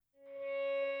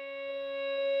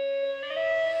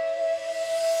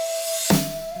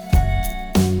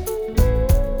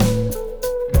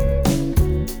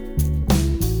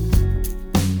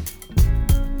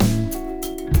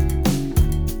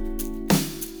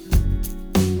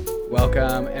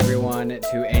Welcome, everyone,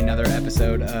 to another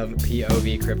episode of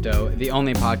POV Crypto, the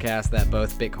only podcast that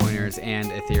both Bitcoiners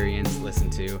and Ethereans listen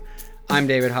to. I'm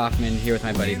David Hoffman, here with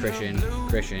my buddy Christian.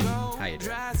 Christian, how you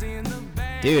doing?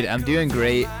 Dude, I'm doing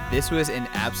great. This was an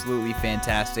absolutely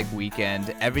fantastic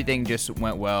weekend. Everything just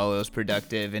went well. It was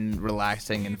productive and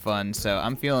relaxing and fun, so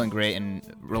I'm feeling great and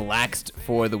relaxed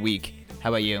for the week.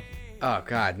 How about you? Oh,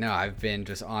 God, no, I've been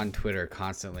just on Twitter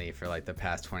constantly for like the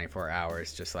past 24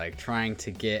 hours, just like trying to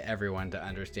get everyone to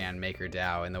understand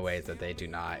MakerDAO in the ways that they do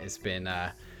not. It's been,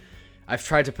 I've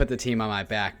tried to put the team on my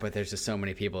back, but there's just so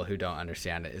many people who don't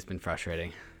understand it. It's been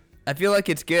frustrating. I feel like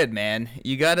it's good, man.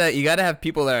 You gotta have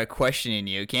people that are questioning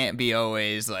you. It can't be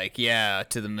always like, yeah,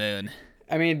 to the moon.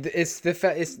 I mean,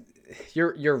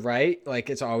 you're right. Like,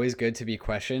 it's always good to be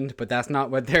questioned, but that's not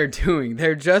what they're doing.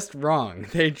 They're just wrong.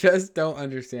 They just don't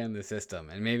understand the system.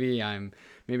 And maybe I'm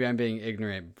being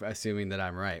ignorant, assuming that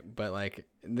I'm right. But like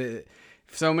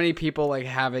so many people like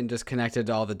haven't just connected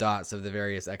all the dots of the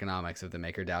various economics of the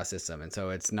MakerDAO system. And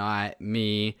so it's not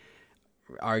me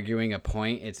arguing a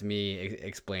point, it's me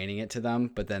explaining it to them,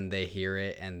 but then they hear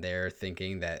it and they're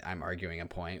thinking that I'm arguing a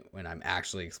point when I'm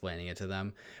actually explaining it to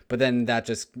them. But then that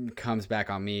just comes back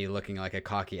on me looking like a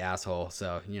cocky asshole.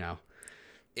 So, you know,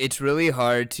 it's really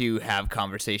hard to have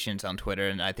conversations on Twitter,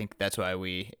 and I think that's why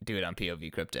we do it on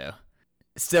POV Crypto.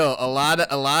 Still, a lot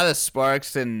of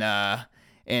sparks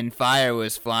and fire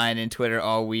was flying in Twitter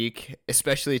all week,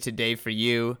 especially today for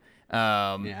you.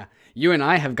 Yeah. You and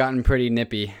I have gotten pretty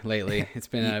nippy lately. It's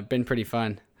been pretty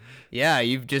fun. Yeah,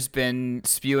 you've just been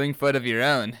spewing FUD of your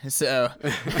own, so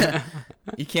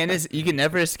you can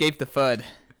never escape the FUD.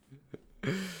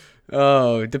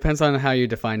 Oh, it depends on how you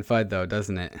define FUD, though,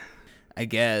 doesn't it? I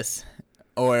guess,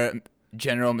 or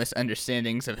general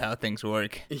misunderstandings of how things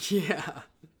work. Yeah.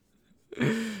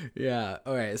 Yeah.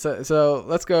 All right. So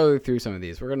let's go through some of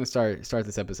these. We're gonna start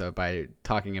this episode by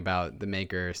talking about the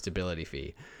Maker stability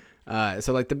fee.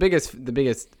 So like the biggest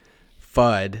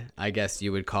FUD, I guess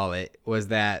you would call it, was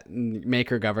that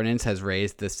Maker Governance has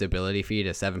raised the stability fee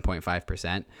to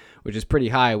 7.5%, which is pretty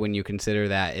high when you consider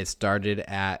that it started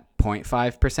at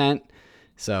 0.5%.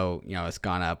 So, you know, it's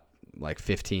gone up like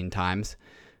 15 times.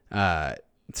 So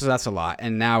that's a lot.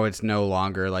 And now it's no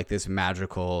longer like this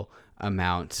magical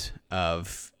amount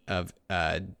of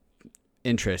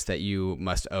interest that you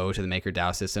must owe to the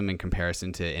MakerDAO system in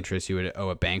comparison to interest you would owe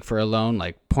a bank for a loan.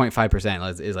 Like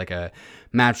 0.5% is like a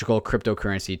magical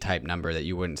cryptocurrency type number that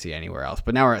you wouldn't see anywhere else.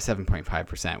 But now we're at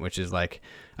 7.5%, which is like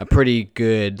a pretty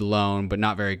good loan, but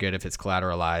not very good if it's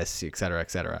collateralized, et cetera, et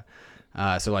cetera.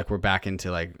 So like we're back into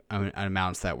like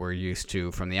amounts that we're used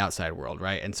to from the outside world,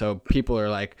 right? And so people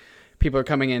are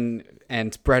coming in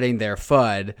and spreading their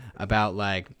FUD about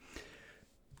like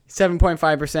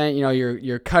 7.5%, you know,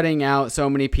 you're cutting out so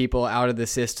many people out of the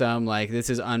system. Like, this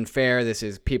is unfair.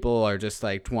 People are just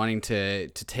like wanting to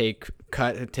take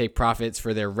profits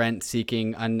for their rent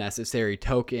seeking unnecessary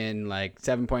token. Like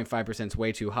 7.5% is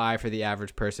way too high for the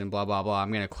average person, blah, blah, blah.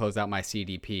 I'm going to close out my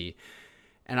CDP.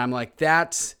 And I'm like,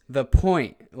 that's the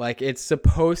point. Like, it's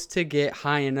supposed to get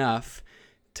high enough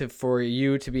for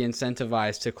you to be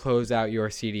incentivized to close out your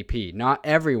CDP. Not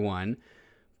everyone,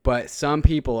 but some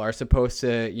people are supposed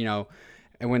to, you know,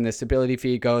 and when the stability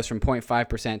fee goes from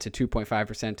 0.5% to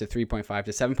 2.5% to 3.5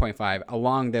 to 7.5,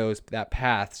 along that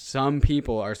path, some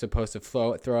people are supposed to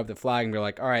throw up the flag and be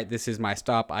like, all right, this is my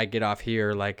stop. I get off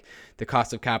here. Like, the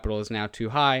cost of capital is now too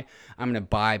high. I'm going to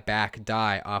buy back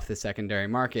DAI off the secondary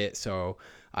market so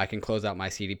I can close out my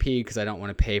CDP because I don't want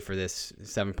to pay for this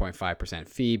 7.5%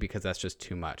 fee because that's just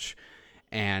too much.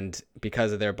 And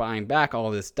because of their buying back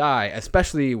all this DAI,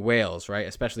 especially whales, right?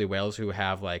 Especially whales who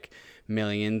have like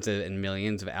millions and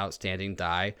millions of outstanding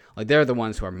DAI, like they're the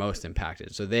ones who are most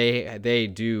impacted. So they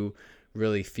do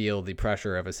really feel the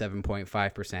pressure of a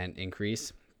 7.5%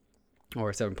 increase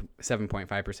or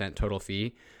 7.5% total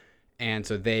fee. And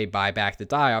so they buy back the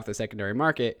DAI off the secondary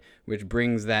market, which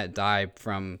brings that DAI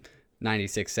from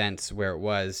 96 cents where it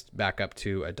was back up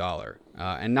to $1.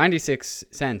 And 96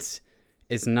 cents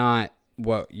is not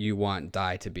what you want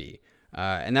DAI to be.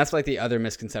 And that's like the other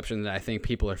misconception that I think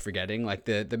people are forgetting. Like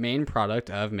the main product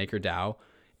of MakerDAO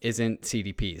isn't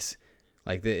CDPs.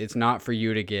 Like it's not for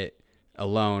you to get a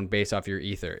loan based off your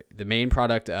Ether. The main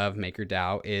product of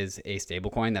MakerDAO is a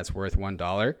stablecoin that's worth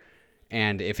 $1.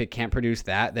 And if it can't produce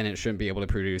that, then it shouldn't be able to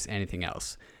produce anything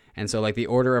else. And so like the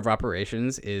order of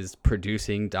operations is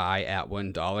producing DAI at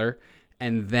 $1.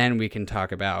 And then we can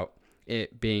talk about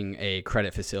it being a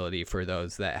credit facility for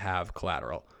those that have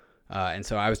collateral. And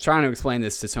so I was trying to explain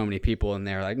this to so many people, and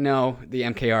they're like, no, the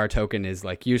MKR token is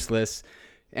like useless.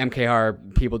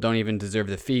 MKR people don't even deserve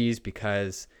the fees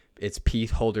because it's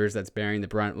PETH holders that's bearing the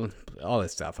brunt. All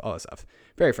this stuff.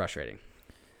 Very frustrating.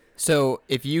 So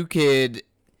if you could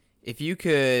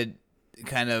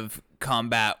kind of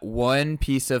combat one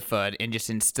piece of FUD and just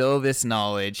instill this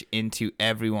knowledge into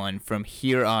everyone from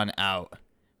here on out,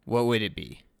 what would it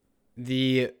be?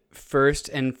 The first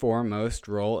and foremost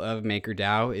role of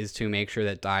MakerDAO is to make sure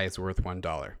that DAI is worth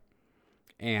 $1.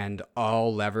 And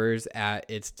all levers at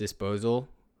its disposal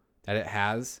that it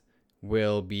has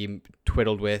will be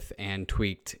twiddled with and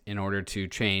tweaked in order to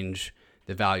change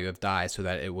the value of DAI so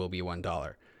that it will be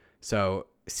 $1. So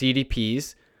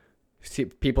CDPs,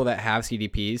 people that have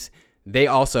CDPs, they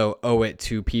also owe it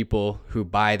to people who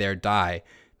buy their DAI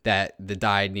that the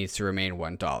DAI needs to remain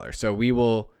 $1. So we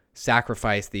will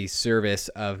sacrifice the service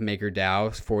of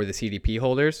MakerDAO for the CDP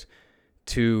holders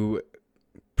to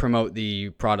promote the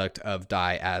product of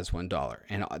DAI as $1.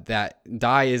 And that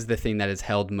DAI is the thing that is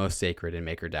held most sacred in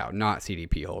MakerDAO, not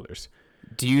CDP holders.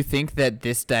 Do you think that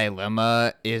this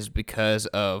dilemma is because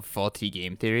of faulty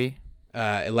game theory?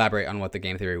 Elaborate on what the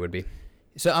game theory would be.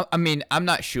 So, I mean, I'm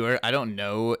not sure. I don't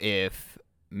know if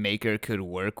Maker could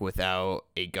work without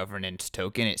a governance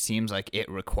token. It seems like it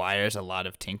requires a lot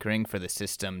of tinkering for the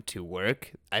system to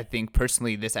work. I think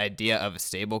personally this idea of a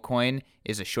stable coin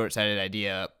is a short-sighted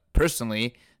idea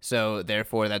personally, so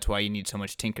therefore that's why you need so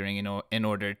much tinkering in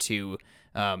order to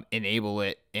enable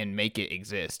it and make it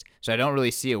exist. So I don't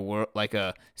really see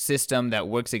a system that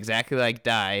works exactly like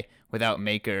DAI without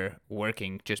Maker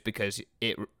working, just because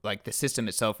it the system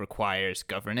itself requires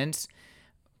governance.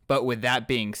 But with that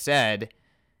being said,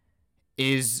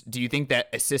 do you think that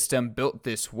a system built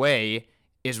this way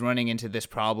is running into this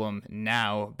problem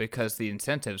now because the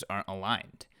incentives aren't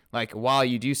aligned? Like, while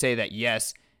you do say that,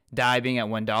 yes, DAI being at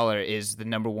 $1 is the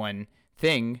number one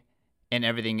thing and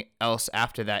everything else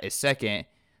after that is second,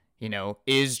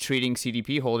 is treating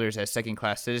CDP holders as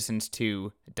second-class citizens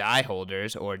to DAI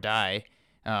holders or DAI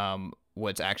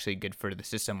what's actually good for the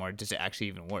system, or does it actually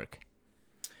even work?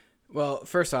 Well,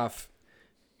 first off,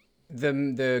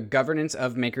 the governance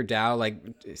of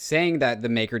MakerDAO, saying that the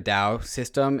MakerDAO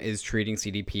system is treating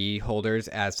CDP holders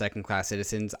as second-class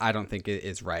citizens, I don't think it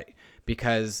is right.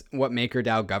 Because what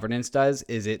MakerDAO governance does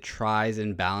is it tries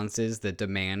and balances the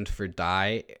demand for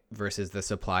DAI versus the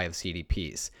supply of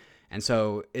CDPs. And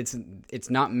so it's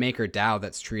not MakerDAO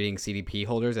that's treating CDP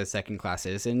holders as second-class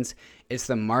citizens. It's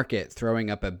the market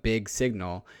throwing up a big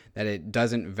signal that it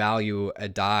doesn't value a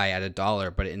DAI at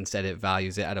 $1, but instead it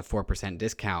values it at a 4%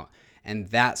 discount. And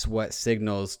that's what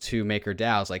signals to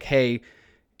MakerDAOs like, hey,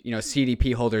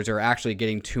 CDP holders are actually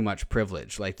getting too much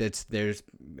privilege. There's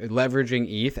leveraging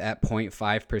ETH at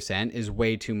 0.5% is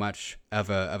way too much of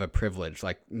a privilege.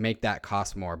 Make that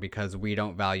cost more because we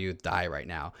don't value DAI right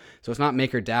now. So it's not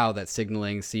MakerDAO that's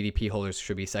signaling CDP holders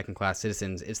should be second-class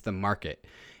citizens. It's the market.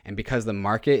 And because the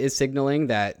market is signaling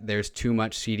that there's too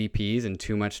much CDPs and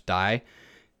too much DAI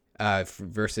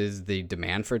versus the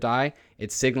demand for DAI,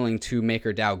 it's signaling to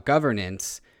MakerDAO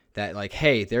governance that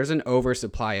hey, there's an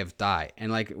oversupply of DAI.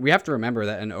 And we have to remember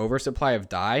that an oversupply of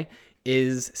DAI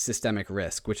is systemic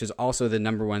risk, which is also the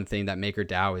number one thing that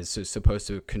MakerDAO is supposed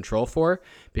to control for,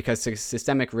 because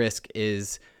systemic risk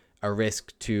is a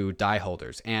risk to DAI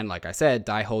holders. And like I said,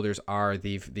 DAI holders are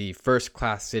the first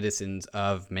class citizens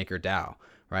of MakerDAO,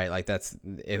 right? That's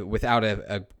without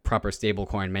a proper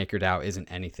stablecoin, MakerDAO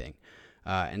isn't anything.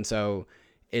 And so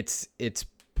it's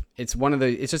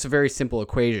just a very simple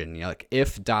equation.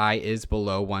 If DAI is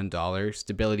below $1,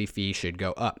 stability fee should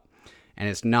go up. And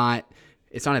it's not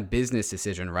a business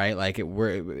decision, right?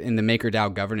 We're in the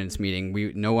MakerDAO governance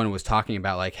meeting, no one was talking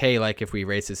about hey, if we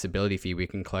raise the stability fee, we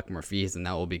can collect more fees and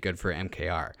that will be good for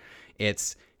MKR.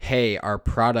 It's, hey, our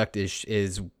product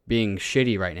is being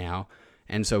shitty right now.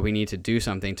 And so we need to do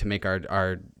something to make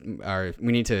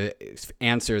we need to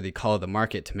answer the call of the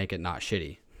market to make it not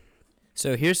shitty.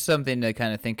 So here's something to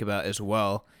kind of think about as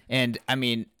well. And I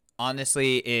mean,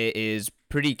 honestly, it is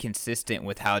pretty consistent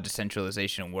with how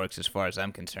decentralization works as far as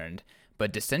I'm concerned.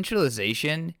 But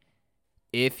decentralization,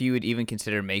 if you would even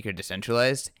consider Maker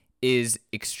decentralized, is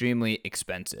extremely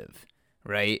expensive,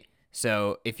 right?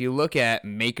 So if you look at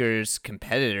Maker's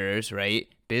competitors, right,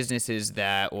 businesses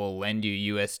that will lend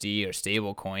you USD or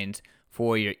stable coins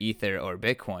for your Ether or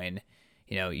Bitcoin,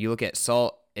 you look at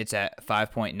Salt, it's at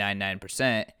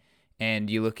 5.99%. And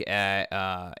you look at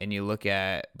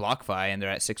BlockFi, and they're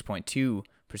at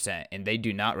 6.2%, and they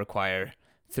do not require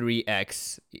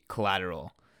 3x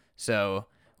collateral. So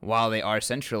while they are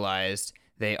centralized,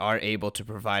 they are able to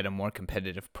provide a more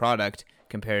competitive product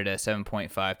compared to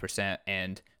 7.5%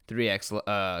 and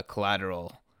 3x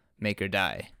collateral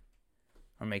MakerDAI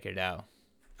or MakerDAO.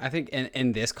 I think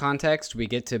in this context, we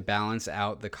get to balance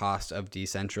out the cost of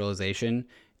decentralization.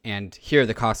 And here,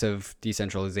 the cost of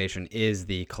decentralization is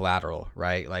the collateral,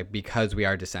 right? Like, because we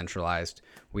are decentralized,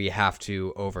 we have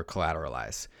to over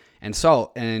collateralize. And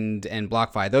Salt and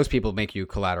BlockFi, those people make you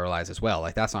collateralize as well.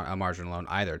 Like, that's not a margin loan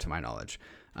either, to my knowledge.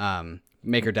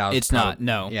 MakerDAO. It's not.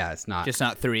 No. Yeah, it's not. Just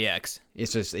not 3x.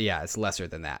 It's just, yeah, it's lesser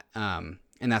than that. And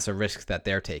that's a risk that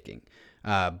they're taking.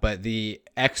 But the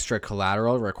extra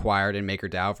collateral required in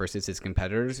MakerDAO versus its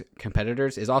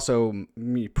competitors is also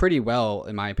pretty well,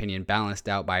 in my opinion, balanced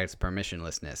out by its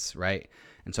permissionlessness, right?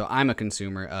 And so I'm a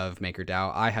consumer of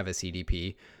MakerDAO. I have a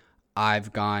CDP.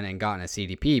 I've gone and gotten a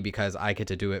CDP because I get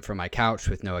to do it from my couch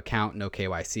with no account, no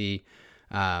KYC,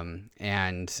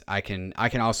 and I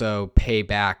can also pay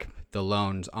back the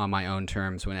loans on my own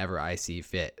terms whenever I see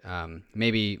fit.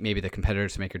 Maybe the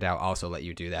competitors to MakerDAO also let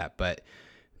you do that, but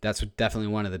that's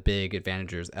definitely one of the big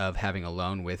advantages of having a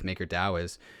loan with MakerDAO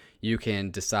is you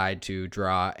can decide to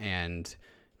draw and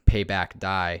pay back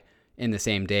DAI in the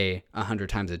same day 100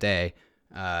 times a day,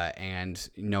 and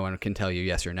no one can tell you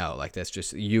yes or no. Like, that's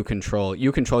just you control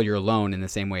your loan in the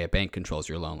same way a bank controls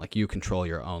your loan. Like, you control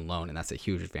your own loan, and that's a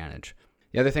huge advantage.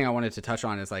 The other thing I wanted to touch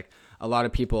on is, like, a lot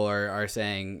of people are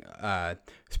saying,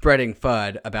 spreading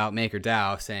FUD about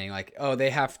MakerDAO, saying, like, oh, they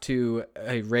have to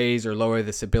raise or lower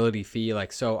the stability fee,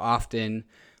 like, so often.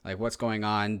 Like, what's going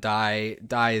on? DAI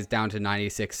is down to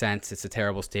 96 cents. It's a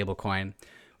terrible stable coin.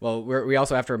 Well, we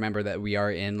also have to remember that we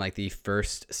are in, like, the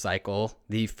first cycle,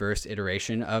 the first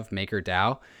iteration of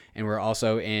MakerDAO, and we're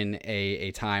also in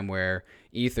a time where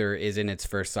Ether is in its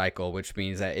first cycle, which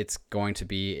means that it's going to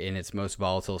be in its most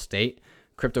volatile state.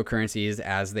 Cryptocurrencies,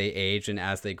 as they age and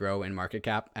as they grow in market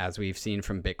cap, as we've seen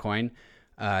from Bitcoin,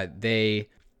 they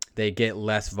get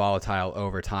less volatile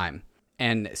over time.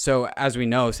 And so, as we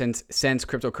know, since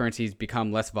cryptocurrencies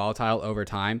become less volatile over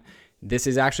time, this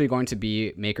is actually going to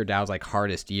be MakerDAO's, like,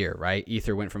 hardest year, right?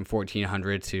 Ether went from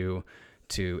 $1,400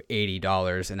 to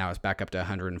 $80, and now it's back up to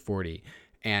 $140.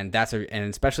 And and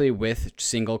especially with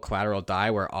single collateral DAI,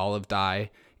 where all of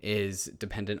DAI is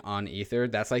dependent on Ether,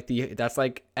 that's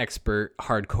like expert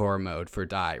hardcore mode for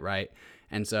DAI, right?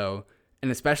 And so,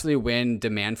 and especially when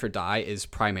demand for DAI is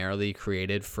primarily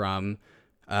created from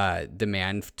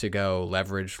demand to go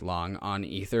leverage long on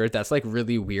Ether, that's like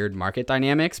really weird market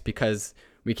dynamics, because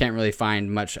we can't really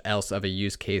find much else of a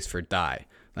use case for DAI.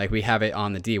 Like, we have it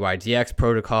on the DYDX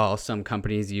protocol. Some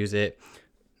companies use it,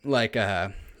 like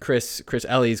Chris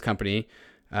Ellie's company,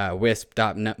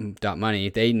 Wisp.money,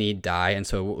 they need DAI, and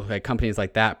so, like, companies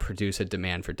like that produce a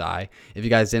demand for DAI. If you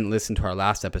guys didn't listen to our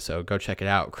last episode, go check it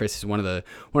out. Chris is one of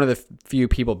the few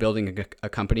people building a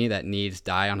company that needs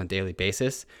DAI on a daily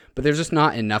basis, but there's just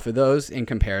not enough of those in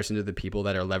comparison to the people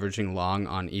that are leveraging long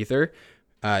on Ether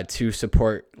to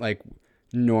support, like,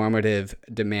 normative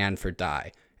demand for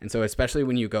DAI. And so, especially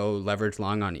when you go leverage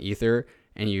long on Ether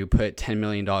and you put $10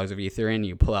 million of Ether in,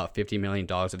 you pull out $50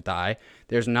 million of DAI,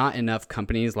 there's not enough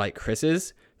companies like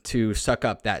Chris's to suck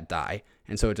up that DAI.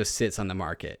 And so it just sits on the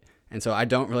market. And so I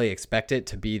don't really expect it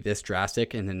to be this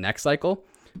drastic in the next cycle,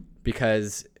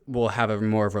 because we'll have a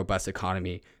more robust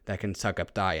economy that can suck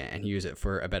up DAI and use it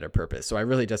for a better purpose. So I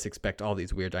really just expect all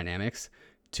these weird dynamics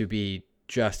to be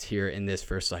just here in this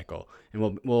first cycle.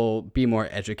 And we'll be more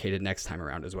educated next time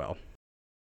around as well.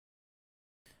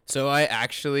 So I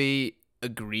actually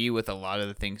agree with a lot of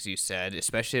the things you said,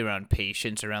 especially around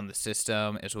patience around the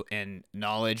system and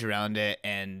knowledge around it,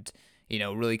 and, you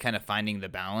know, really kind of finding the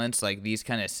balance. Like, these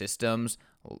kind of systems,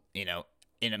 you know,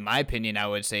 in my opinion, I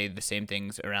would say the same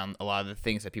things around a lot of the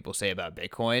things that people say about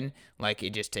Bitcoin. Like, it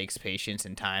just takes patience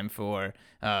and time for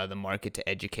the market to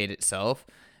educate itself.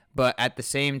 But at the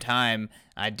same time,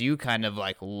 I do kind of,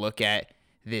 like, look at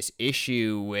this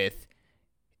issue with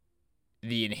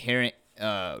the inherent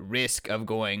risk of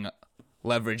going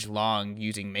leverage long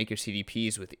using Maker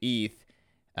CDPs with ETH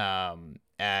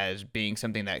as being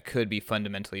something that could be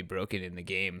fundamentally broken in the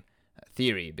game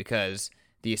theory, because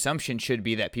the assumption should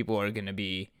be that people are going to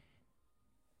be,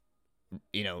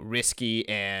 you know, risky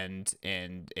and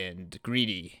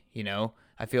greedy. You know,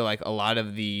 I feel like a lot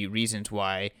of the reasons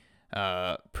why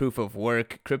proof of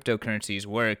work cryptocurrencies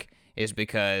work is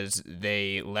because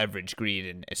they leverage greed,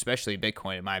 and especially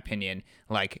Bitcoin, in my opinion.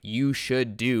 Like, you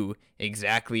should do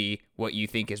exactly what you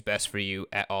think is best for you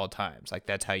at all times. Like,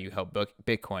 that's how you help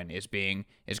Bitcoin, is being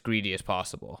as greedy as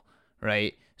possible,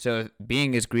 right? So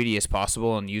being as greedy as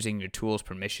possible and using your tools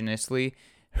permissionlessly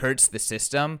hurts the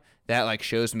system. That, like,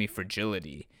 shows me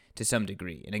fragility to some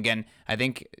degree. And again, I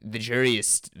think the jury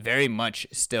is very much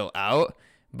still out,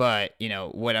 but, you know,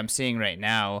 what I'm seeing right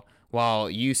now, while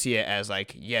you see it as,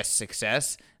 like, yes,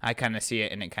 success, I kind of see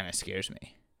it and it kind of scares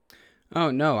me.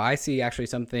 Oh, no, I see actually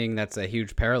something that's a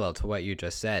huge parallel to what you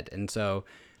just said. And so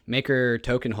Maker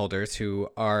token holders who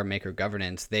are Maker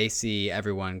governance, they see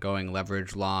everyone going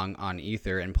leverage long on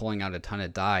Ether and pulling out a ton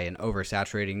of DAI and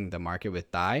oversaturating the market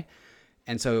with DAI.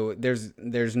 And so there's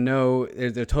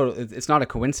a total, it's not a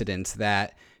coincidence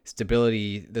that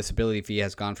the stability fee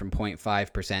has gone from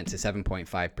 0.5% to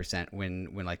 7.5%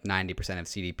 when like 90% of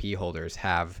CDP holders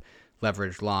have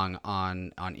leverage long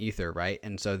on Ether, right?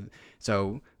 And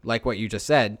so like what you just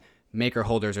said, Maker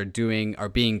holders are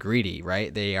being greedy,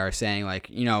 right? They are saying like,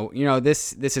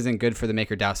 this isn't good for the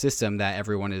Maker DAO system that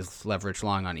everyone is leveraged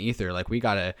long on Ether. Like we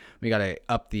gotta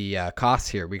up the costs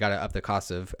here. We gotta up the cost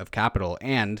of capital,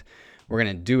 and we're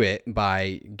going to do it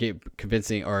by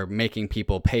convincing or making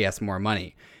people pay us more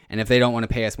money. And if they don't want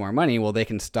to pay us more money, well, they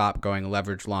can stop going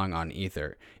leverage long on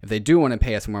Ether. If they do want to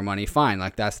pay us more money, fine.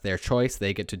 Like that's their choice.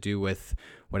 They get to do with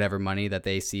whatever money that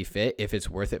they see fit. If it's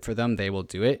worth it for them, they will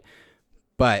do it.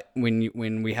 But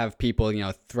when we have people,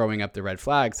 throwing up the red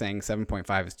flag saying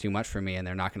 7.5 is too much for me and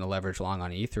they're not going to leverage long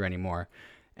on Ether anymore,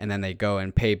 and then they go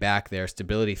and pay back their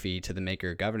stability fee to the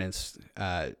Maker governance,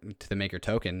 to the Maker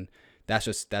token, that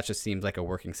just seems like a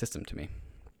working system to me.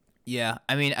 Yeah,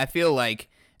 I mean, I feel like,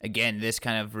 again, this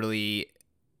kind of really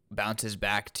bounces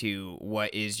back to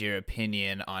what is your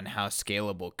opinion on how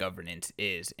scalable governance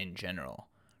is in general,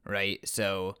 right?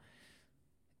 So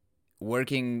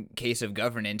working case of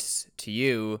governance to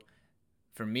you,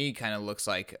 for me, kind of looks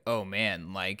like, oh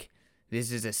man, like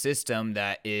this is a system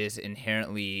that is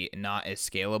inherently not as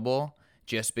scalable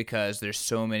just because there's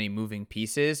so many moving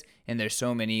pieces and there's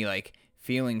so many like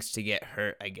feelings to get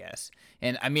hurt, I guess.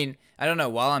 And I mean, I don't know,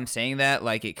 while I'm saying that,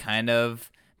 like it kind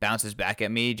of bounces back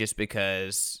at me just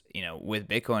because, with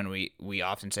Bitcoin, we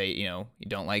often say, you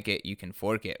don't like it, you can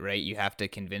fork it, right? You have to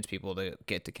convince people to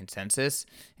get to consensus.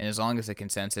 And as long as the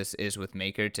consensus is with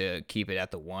Maker to keep it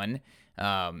at the one,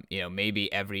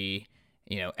 maybe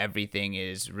everything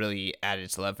is really at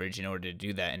its leverage in order to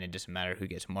do that. And it doesn't matter who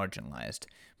gets marginalized.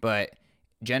 But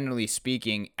generally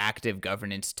speaking, active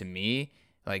governance to me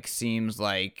like seems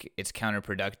like it's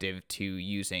counterproductive to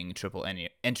using triple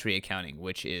entry accounting,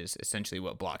 which is essentially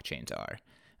what blockchains are.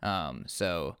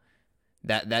 So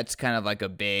that's kind of like a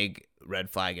big red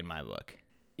flag in my book.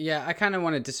 Yeah, I kind of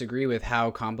want to disagree with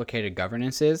how complicated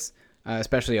governance is,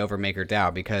 especially over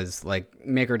MakerDAO, because like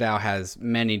MakerDAO has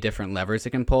many different levers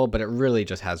it can pull, but it really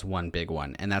just has one big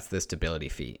one, and that's the stability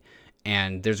fee.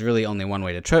 And there's really only one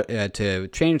way to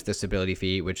change the stability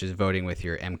fee, which is voting with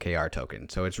your MKR token.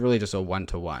 So it's really just a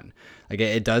one-to-one. Like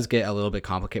it does get a little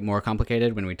bit more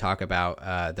complicated when we talk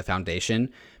about the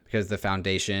foundation, because the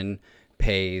foundation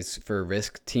pays for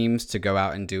risk teams to go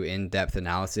out and do in-depth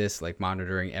analysis, like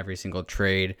monitoring every single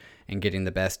trade and getting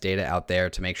the best data out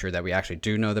there to make sure that we actually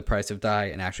do know the price of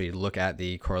DAI and actually look at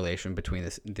the correlation between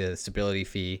the stability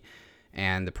fee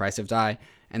and the price of DAI.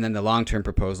 And then the long-term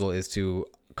proposal is to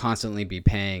constantly be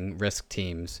paying risk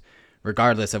teams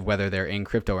regardless of whether they're in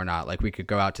crypto or not. Like we could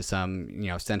go out to some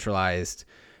centralized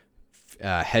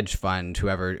hedge fund,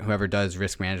 whoever does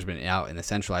risk management out in the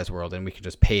centralized world, and we could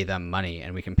just pay them money,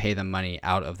 and we can pay them money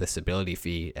out of the stability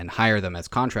fee and hire them as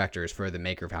contractors for the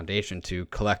Maker Foundation to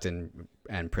collect and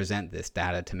present this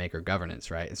data to Maker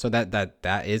governance, right? So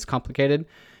that is complicated,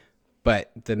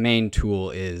 but the main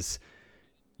tool is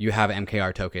you have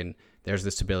MKR token, there's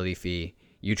the stability fee,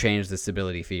 you change the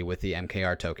stability fee with the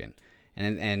MKR token.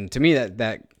 And to me,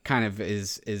 that kind of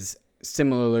is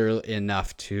similar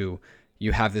enough to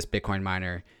you have this Bitcoin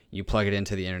miner, you plug it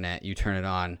into the internet, you turn it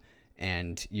on,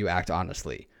 and you act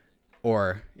honestly.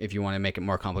 Or if you want to make it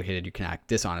more complicated, you can act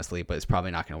dishonestly, but it's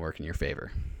probably not going to work in your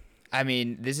favor. I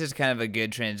mean, this is kind of a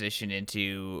good transition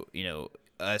into,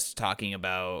 us talking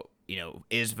about,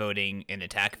 is voting an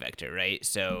attack vector, right?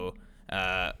 So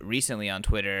recently on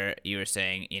Twitter, you were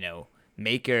saying,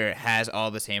 Maker has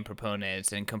all the same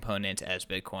proponents and components as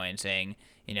Bitcoin, saying,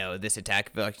 this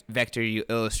attack vector you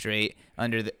illustrate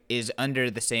is under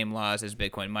the same laws as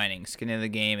Bitcoin mining. Skin in the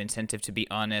game, incentive to be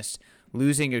honest,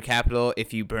 losing your capital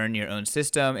if you burn your own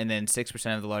system, and then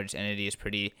 6% of the largest entity is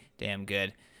pretty damn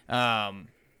good. Or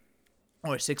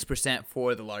 6%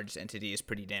 for the largest entity is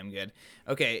pretty damn good.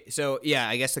 Okay, so yeah,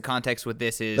 I guess the context with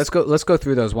this is... Let's go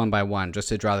through those one by one just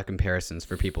to draw the comparisons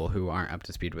for people who aren't up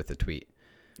to speed with the tweet.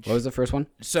 What was the first one?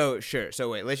 So sure. So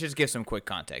wait, let's just give some quick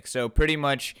context. So pretty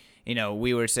much,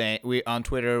 we were saying on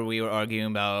Twitter we were arguing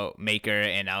about Maker,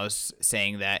 and I was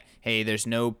saying that hey, there's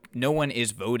no one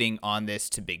is voting on this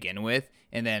to begin with,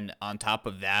 and then on top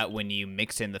of that, when you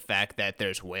mix in the fact that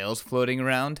there's whales floating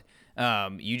around,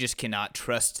 you just cannot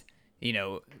trust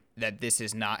that this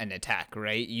is not an attack,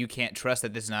 right? You can't trust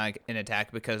that this is not an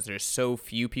attack because there's so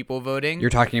few people voting. You're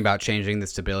talking about changing the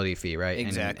stability fee, right?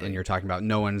 Exactly. And you're talking about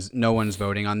no one's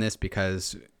voting on this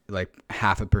because like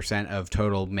 0.5% of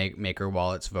total Maker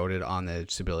wallets voted on the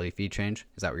stability fee change.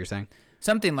 Is that what you're saying?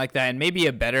 Something like that. And maybe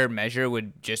a better measure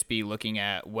would just be looking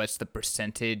at what's the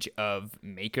percentage of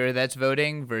Maker that's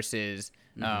voting versus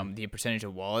the percentage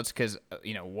of wallets. Because,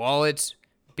 wallets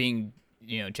being,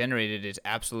 generated is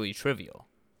absolutely trivial.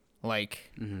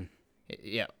 Like,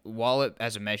 yeah, wallet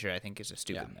as a measure, I think, is a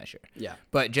stupid measure. Yeah.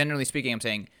 But generally speaking, I'm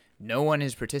saying no one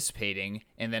is participating.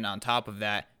 And then on top of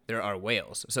that, there are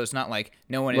whales. So it's not like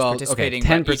no one is participating.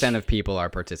 Okay, 10% of people are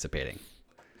participating.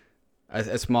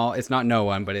 A small, it's not no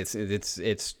one, but it's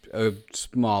a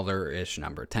smaller-ish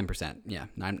number, 10%. Yeah,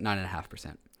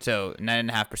 9.5%. So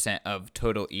 9.5% of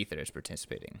total Ether is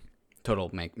participating. Total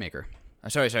Maker.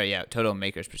 Sorry, yeah, total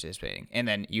Makers participating. And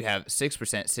then you have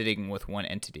 6% sitting with one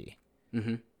entity.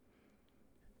 Mm-hmm.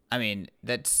 I mean,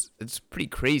 it's pretty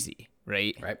crazy,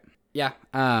 right? Right. Yeah.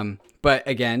 But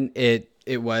again, it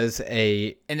was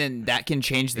a... And then that can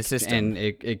change the system. And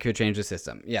it could change the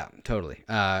system. Yeah, totally.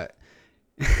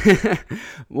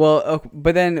 Well,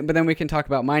 but then we can talk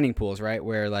about mining pools, right?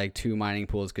 Where like 2 mining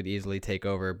pools could easily take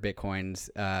over Bitcoin's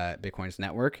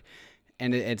network.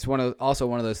 And it's also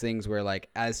one of those things where like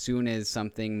as soon as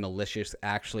something malicious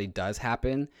actually does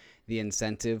happen, the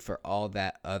incentive for all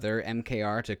that other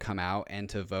MKR to come out and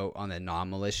to vote on the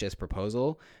non-malicious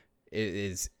proposal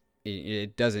it's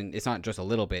not just a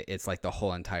little bit, it's like the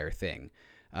whole entire thing.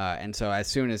 And so as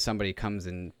soon as somebody comes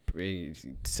and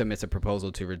submits a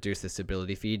proposal to reduce the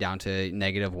stability fee down to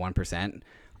 -1%,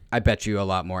 I bet you a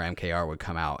lot more MKR would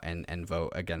come out and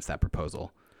vote against that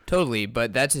proposal. Totally,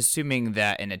 but that's assuming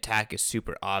that an attack is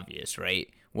super obvious, right?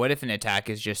 What if an attack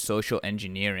is just social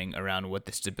engineering around what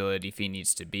the stability fee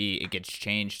needs to be? It gets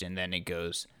changed and then it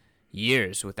goes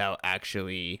years without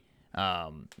actually,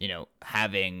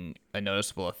 having a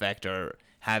noticeable effect or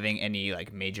having any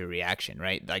like major reaction,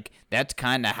 right? Like that's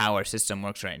kind of how our system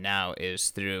works right now,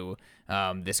 is through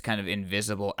this kind of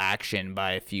invisible action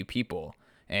by a few people.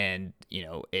 And,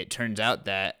 it turns out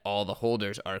that all the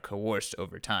holders are coerced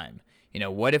over time.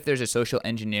 What if there's a social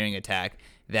engineering attack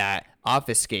that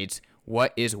obfuscates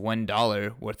what is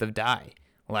 $1 worth of DAI?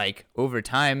 Like over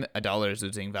time, a dollar is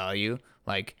losing value.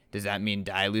 Like, does that mean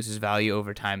DAI loses value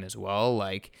over time as well?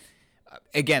 Like,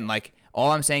 again, like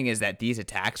all I'm saying is that these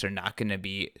attacks are not going to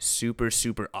be super,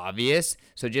 super obvious.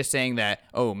 So just saying that,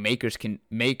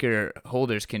 Maker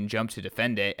holders can jump to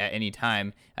defend it at any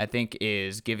time, I think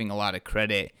is giving a lot of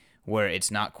credit where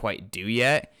it's not quite due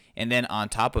yet. And then on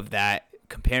top of that,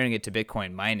 comparing it to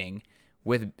Bitcoin mining,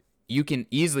 you can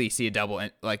easily see a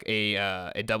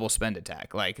double spend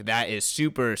attack. Like that is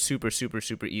super, super, super,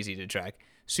 super easy to track,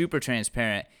 super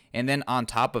transparent. And then on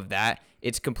top of that,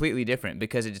 it's completely different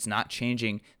because it's not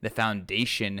changing the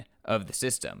foundation of the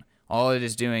system. All it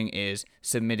is doing is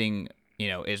submitting,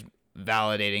 is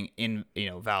validating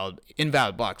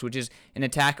invalid blocks, which is an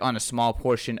attack on a small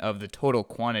portion of the total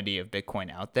quantity of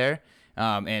Bitcoin out there.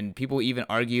 And people even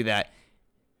argue that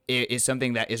it is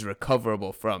something that is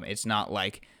recoverable from. It's not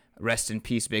like rest in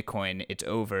peace Bitcoin, it's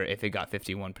over if it got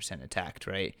 51% attacked,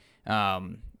 right?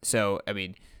 So I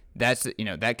mean, that's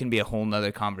that can be a whole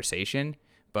nother conversation,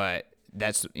 but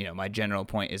that's my general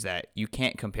point is that you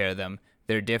can't compare them.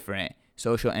 They're different.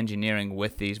 Social engineering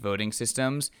with these voting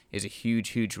systems is a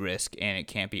huge risk, and it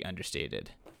can't be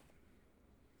understated.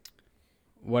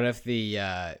 What if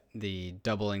the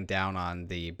doubling down on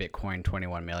the Bitcoin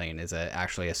 21 million is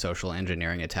actually a social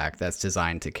engineering attack that's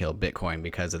designed to kill Bitcoin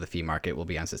because of the fee market will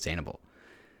be unsustainable?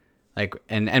 Like,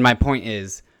 and my point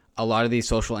is, a lot of these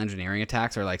social engineering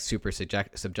attacks are like super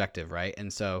subjective, right?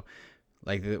 And so,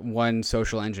 like the one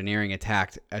social engineering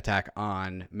attack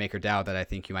on MakerDAO that I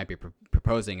think you might be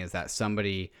proposing is that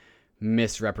somebody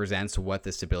misrepresents what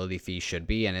the stability fee should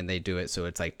be, and then they do it so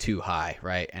it's like too high,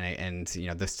 right? And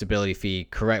the stability fee,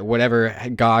 correct, whatever,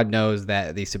 God knows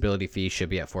that the stability fee should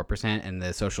be at 4%, and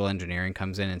the social engineering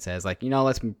comes in and says like,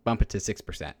 let's bump it to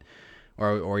 6%,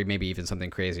 or maybe even something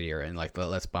crazier, and like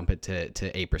let's bump it to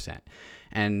 8%.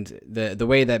 And the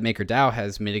way that MakerDAO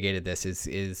has mitigated this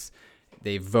is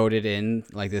they've voted in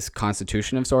like this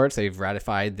constitution of sorts. They've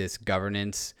ratified this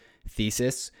governance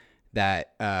thesis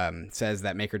that says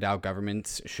that MakerDAO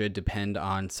governments should depend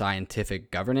on scientific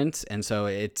governance. And so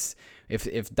it's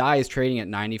if DAI is trading at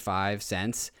 95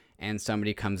 cents and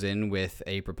somebody comes in with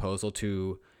a proposal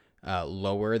to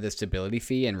lower the stability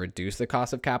fee and reduce the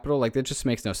cost of capital, like that just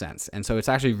makes no sense. And so it's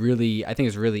actually I think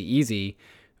it's really easy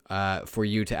for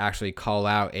you to actually call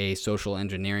out a social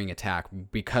engineering attack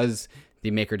because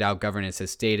the MakerDAO governance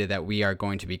has stated that we are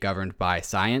going to be governed by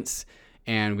science,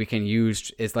 and we can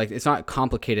use, it's not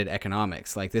complicated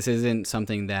economics. Like, this isn't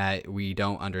something that we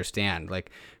don't understand.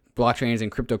 Like, blockchains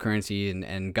and cryptocurrency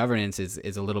and governance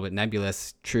is a little bit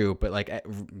nebulous, true, but like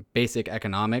basic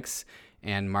economics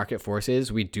and market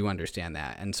forces, we do understand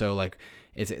that. And so like,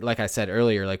 it's like I said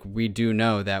earlier, like we do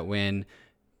know that when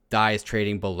DAI is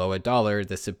trading below $1,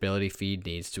 the stability fee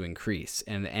needs to increase,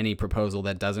 and any proposal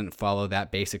that doesn't follow that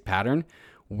basic pattern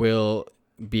will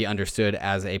be understood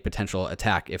as a potential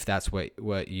attack, if that's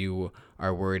what you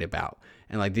are worried about.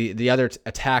 And like the other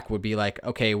attack would be like,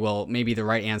 okay, well, maybe the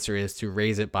right answer is to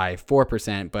raise it by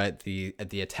 4%, but the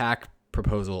attack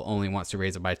proposal only wants to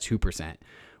raise it by 2%.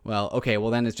 Well, okay,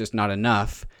 well then it's just not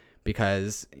enough,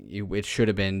 because it should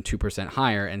have been 2%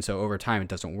 higher, and so over time it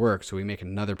doesn't work, so we make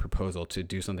another proposal to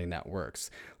do something that works.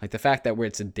 Like, the fact that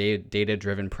it's a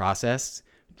data-driven process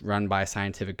run by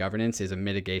scientific governance is a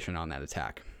mitigation on that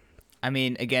attack. I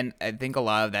mean, again, I think a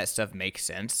lot of that stuff makes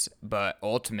sense, but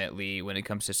ultimately, when it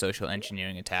comes to social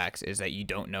engineering attacks, is that you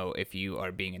don't know if you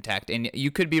are being attacked. And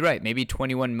you could be right. Maybe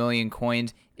 21 million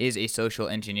coins is a social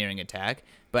engineering attack,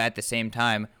 but at the same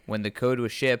time, when the code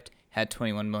was shipped, had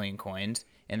 21 million coins,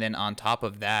 and then on top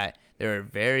of that, there are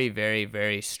very, very,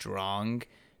 very strong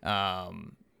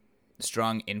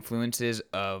influences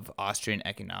of Austrian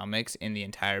economics in the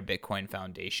entire Bitcoin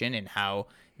Foundation and how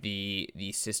the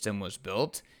system was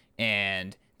built.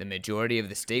 And the majority of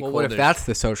the stakeholders... Well, what if that's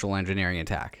the social engineering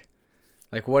attack?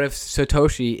 Like, what if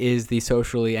Satoshi is the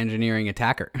socially engineering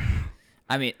attacker?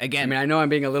 I mean, again... I know I'm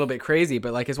being a little bit crazy,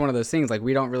 but, like, it's one of those things, like,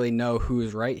 we don't really know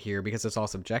who's right here because it's all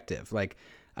subjective. Like,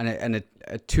 and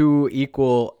two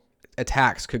equal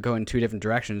attacks could go in two different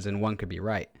directions, and one could be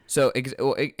right. So,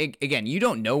 again, you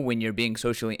don't know when you're being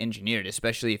socially engineered,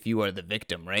 especially if you are the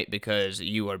victim, right? Because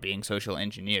you are being social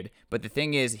engineered. But the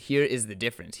thing is, here's the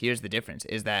difference,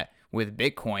 is that with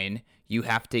Bitcoin, you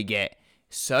have to get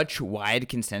such wide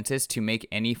consensus to make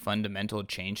any fundamental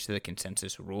change to the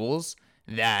consensus rules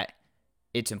that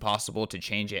it's impossible to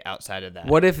change it outside of that.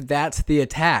 What if that's the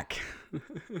attack?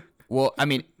 Well, I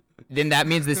mean, then that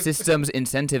means the system's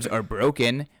incentives are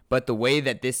broken. But the way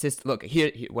that this system... Look,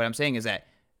 here, what I'm saying is that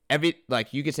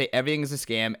you could say everything is a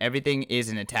scam, everything is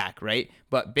an attack, right?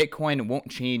 But Bitcoin won't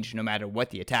change no matter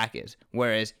what the attack is.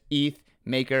 Whereas ETH,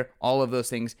 Maker, all of those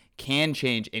things can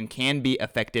change and can be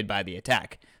affected by the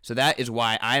attack. So that is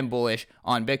why I'm bullish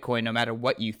on Bitcoin, no matter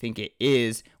what you think it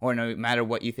is, or no matter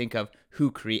what you think of who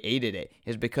created it,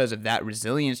 is because of that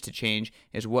resilience to change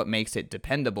is what makes it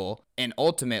dependable. And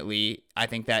ultimately, I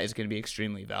think that is going to be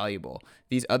extremely valuable.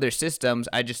 These other systems,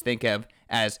 I just think of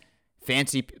as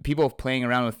fancy people playing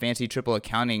around with fancy triple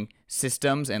accounting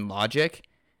systems and logic.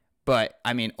 But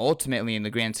I mean, ultimately, in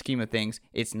the grand scheme of things,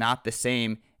 it's not the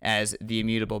same as the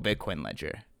immutable Bitcoin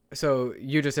ledger. So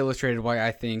you just illustrated why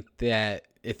I think that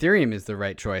Ethereum is the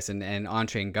right choice and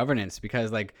on-chain governance,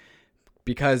 because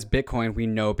Bitcoin, we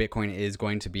know Bitcoin is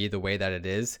going to be the way that it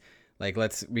is. Like,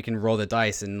 we can roll the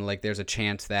dice, and like there's a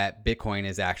chance that Bitcoin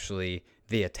is actually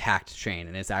the attacked chain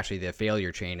and it's actually the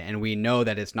failure chain, and we know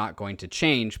that it's not going to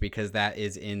change because that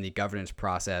is in the governance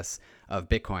process of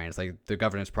Bitcoin. It's like the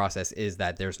governance process is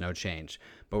that there's no change.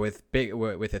 But with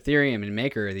Ethereum and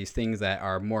Maker, these things that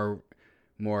are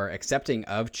more accepting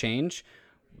of change,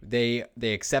 they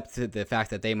accept the fact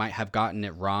that they might have gotten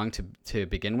it wrong to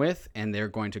begin with, and they're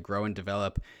going to grow and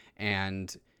develop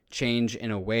and change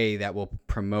in a way that will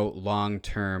promote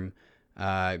long-term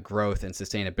growth and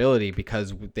sustainability,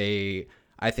 because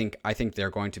I think they're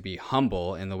going to be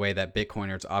humble in the way that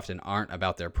Bitcoiners often aren't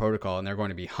about their protocol, and they're going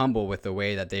to be humble with the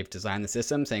way that they've designed the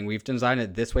system, saying we've designed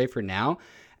it this way for now.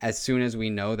 As soon as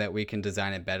we know that we can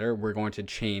design it better, we're going to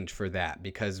change for that,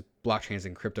 because blockchains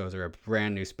and cryptos are a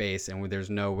brand new space, and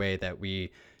there's no way that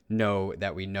we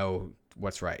know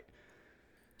what's right.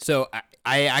 So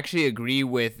I actually agree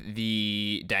with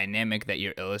the dynamic that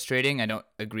you're illustrating. I don't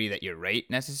agree that you're right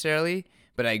necessarily,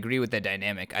 but I agree with that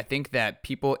dynamic. I think that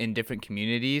people in different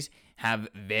communities have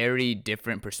very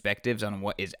different perspectives on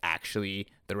what is actually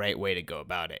the right way to go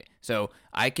about it. So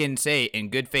I can say in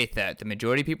good faith that the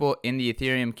majority of people in the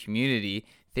Ethereum community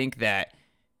think that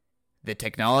the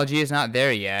technology is not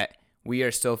there yet. We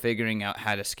are still figuring out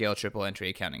how to scale triple entry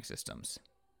accounting systems.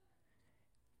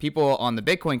 People on the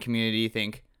Bitcoin community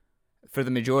think, for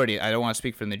the majority, I don't want to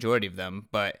speak for the majority of them,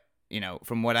 but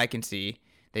from what I can see,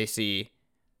 they see,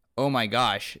 oh my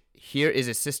gosh, here is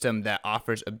a system that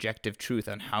offers objective truth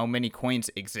on how many coins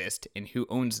exist and who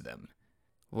owns them.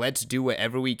 Let's do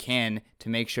whatever we can to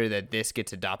make sure that this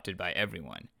gets adopted by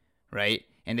everyone, right?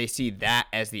 And they see that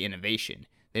as the innovation.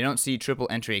 They don't see triple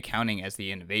entry accounting as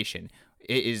the innovation.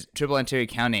 It is triple entry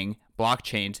accounting,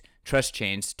 blockchains trust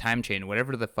chains, time chain,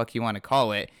 whatever the fuck you want to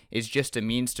call it, is just a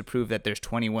means to prove that there's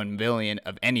 21 billion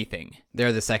of anything.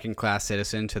 They're the second-class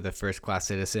citizen to the first-class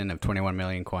citizen of 21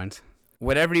 million coins.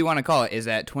 Whatever you want to call it, is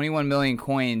that 21 million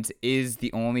coins is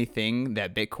the only thing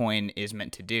that Bitcoin is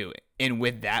meant to do. And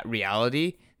with that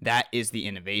reality, that is the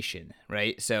innovation,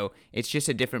 right? So it's just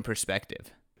a different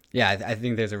perspective. Yeah, I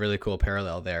think there's a really cool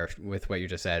parallel there with what you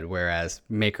just said, whereas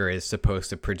Maker is supposed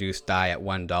to produce DAI at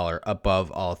 $1 above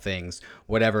all things.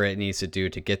 Whatever it needs to do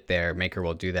to get there, Maker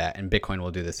will do that, and Bitcoin will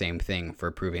do the same thing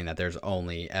for proving that there's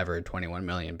only ever 21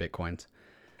 million Bitcoins.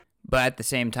 But at the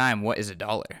same time, what is a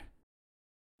dollar?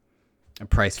 A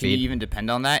price Can feed. you even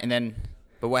depend on that? And then,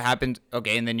 but what happens?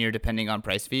 Okay, and then you're depending on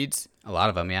price feeds? A lot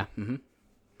of them, yeah.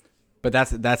 But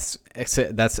that's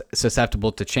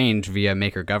susceptible to change via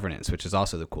Maker governance, which is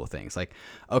also the cool thing. It's like,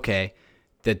 okay,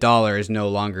 the dollar is no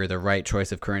longer the right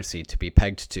choice of currency to be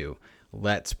pegged to.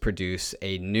 Let's produce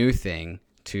a new thing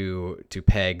to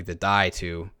peg the DAI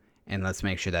to, and let's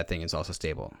make sure that thing is also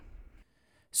stable.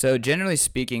 So generally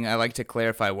speaking, I like to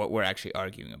clarify what we're actually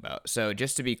arguing about. So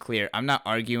just to be clear, I'm not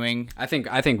arguing. I think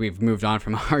we've moved on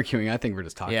from arguing. I think we're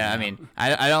just talking. Yeah, now. I mean,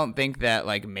 I don't think that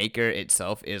like Maker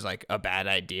itself is like a bad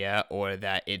idea or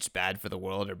that it's bad for the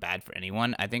world or bad for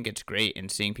anyone. I think it's great, and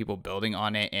seeing people building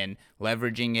on it and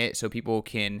leveraging it so people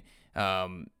can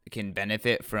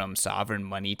benefit from sovereign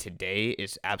money today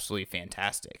is absolutely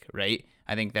fantastic, right?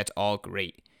 I think that's all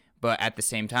great. But at the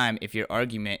same time, if your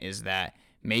argument is that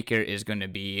Maker is going to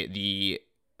be the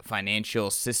financial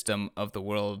system of the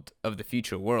world, of the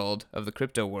future world, of the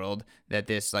crypto world, that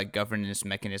this like governance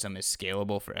mechanism is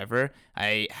scalable forever,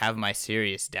 I have my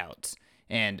serious doubts.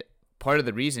 And part of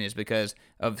the reason is because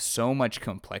of so much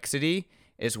complexity,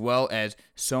 as well as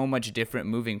so much different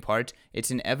moving parts. It's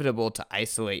inevitable to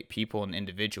isolate people and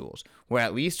individuals, where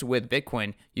at least with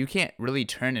Bitcoin, you can't really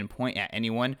turn and point at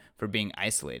anyone for being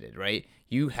isolated, right?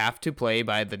 You have to play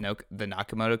by the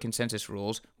Nakamoto consensus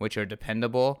rules, which are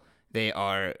dependable. They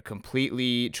are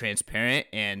completely transparent,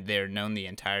 and they're known the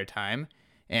entire time.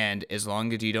 And as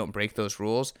long as you don't break those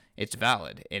rules, it's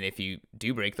valid. And if you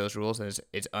do break those rules, then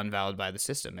it's unvalid by the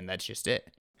system, and that's just it.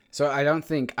 So I don't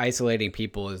think isolating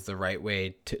people is the right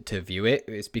way to view it.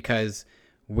 It's because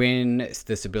when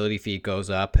the stability fee goes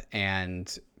up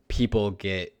and people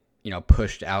get,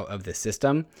 pushed out of the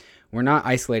system, we're not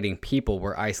isolating people,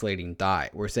 we're isolating DAI.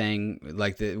 We're saying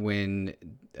like when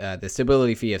the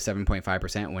stability fee of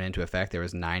 7.5% went into effect, there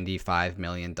was 95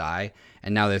 million DAI,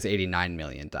 and now there's 89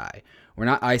 million DAI. We're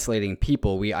not isolating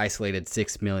people, we isolated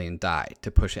 6 million DAI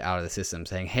to push it out of the system,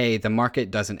 saying, hey, the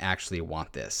market doesn't actually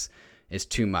want this. Is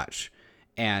too much.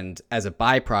 And as a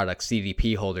byproduct,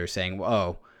 CDP holders saying,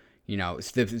 whoa, the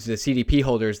CDP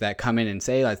holders that come in and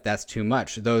say that's too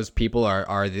much, those people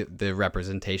are the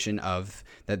representation of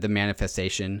the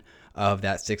manifestation of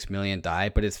that 6 million DAI,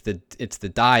 but it's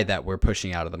the DAI that we're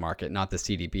pushing out of the market, not the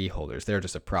CDP holders. They're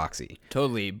just a proxy.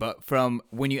 Totally, but from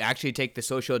when you actually take the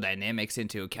social dynamics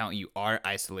into account, you are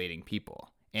isolating people.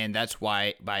 And that's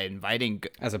why by inviting...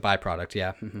 As a byproduct,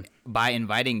 yeah. By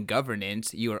inviting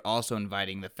governance, you are also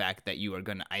inviting the fact that you are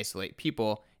going to isolate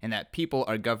people and that people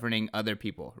are governing other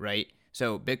people, right?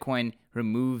 So Bitcoin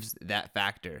removes that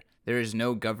factor. There is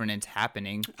no governance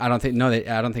happening. I don't think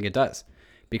it does.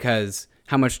 Because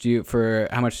how much do you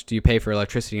pay for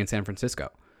electricity in San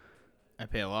Francisco? I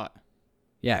pay a lot.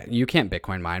 Yeah, you can't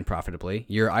Bitcoin mine profitably.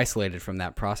 You're isolated from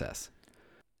that process.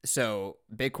 So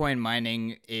Bitcoin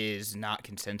mining is not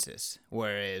consensus,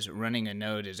 whereas running a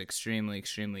node is extremely,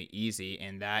 extremely easy,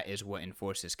 and that is what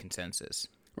enforces consensus.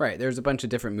 Right. There's a bunch of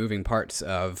different moving parts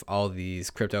of all these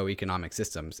crypto economic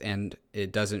systems, and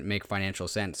it doesn't make financial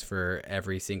sense for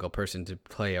every single person to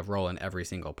play a role in every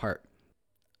single part.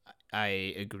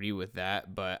 I agree with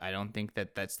that, but I don't think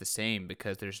that that's the same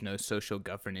because there's no social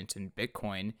governance in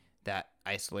Bitcoin that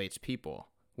isolates people,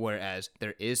 whereas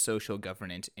there is social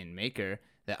governance in Maker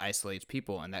that isolates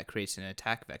people, and that creates an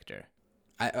attack vector.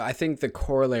 I think the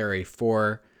corollary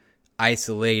for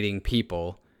isolating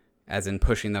people, as in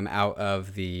pushing them out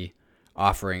of the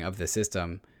offering of the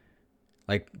system,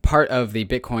 like part of the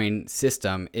Bitcoin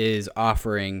system is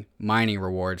offering mining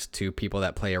rewards to people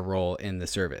that play a role in the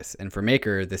service. And for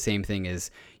Maker, the same thing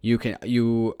is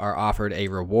you are offered a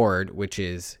reward, which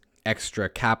is extra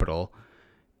capital,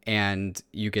 and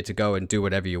you get to go and do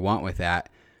whatever you want with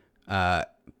that.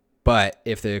 But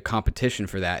if the competition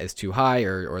for that is too high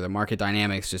or the market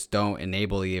dynamics just don't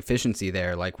enable the efficiency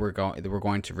there, like we're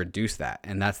going to reduce that.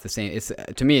 And that's the same.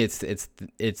 To me, it's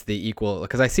the equal,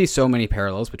 because I see so many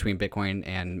parallels between Bitcoin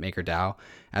and MakerDAO,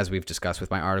 as we've discussed with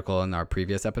my article in our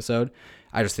previous episode.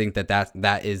 I just think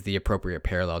that is the appropriate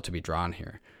parallel to be drawn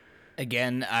here.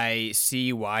 Again, I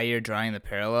see why you're drawing the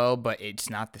parallel, but it's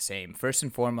not the same. First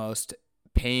and foremost,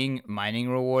 paying mining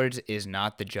rewards is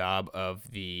not the job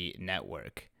of the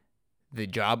network. The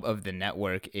job of the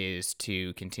network is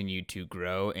to continue to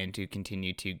grow and to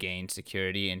continue to gain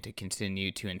security and to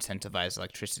continue to incentivize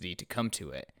electricity to come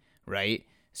to it, right?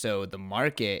 So the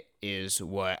market is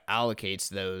what allocates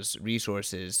those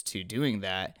resources to doing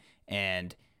that,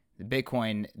 and the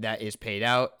Bitcoin that is paid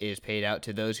out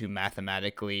to those who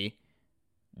mathematically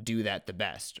do that the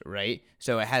best, right?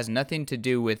 So it has nothing to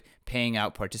do with paying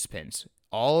out participants.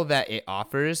 All that it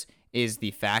offers is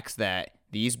the facts that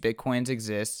these Bitcoins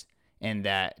exist and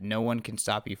that no one can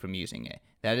stop you from using it.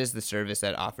 That is the service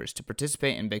that it offers. To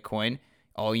participate in Bitcoin,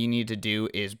 all you need to do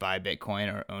is buy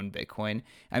Bitcoin or own Bitcoin.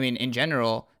 I mean, in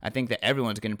general, I think that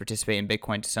everyone's going to participate in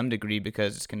Bitcoin to some degree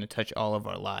because it's going to touch all of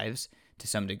our lives to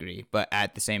some degree. But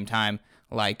at the same time,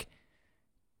 like,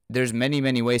 there's many,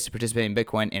 many ways to participate in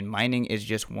Bitcoin, and mining is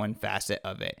just one facet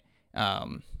of it.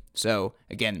 So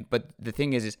again, but the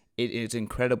thing is it is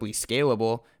incredibly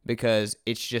scalable because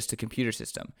it's just a computer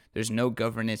system. There's no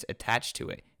governance attached to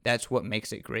it. That's what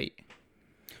makes it great.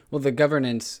 Well, the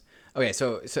governance. Okay,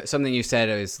 so something you said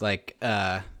is like,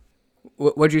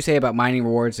 what did you say about mining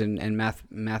rewards and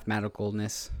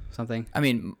mathematicalness? Something. I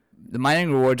mean, the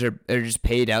mining rewards are just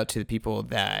paid out to the people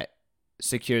that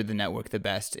secure the network the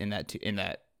best in that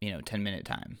 10-minute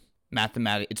time.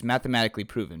 It's mathematically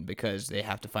proven because they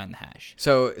have to find the hash.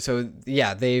 So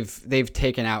yeah, they've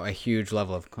taken out a huge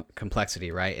level of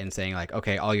complexity, right? And saying like,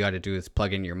 okay, all you got to do is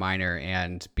plug in your miner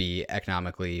and be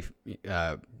economically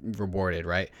rewarded,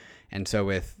 right? And so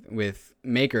with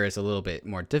Maker, it's a little bit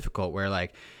more difficult, where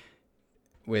like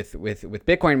with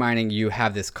Bitcoin mining, you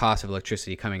have this cost of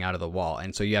electricity coming out of the wall,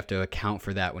 and so you have to account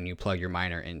for that when you plug your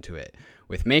miner into it.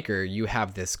 With Maker, you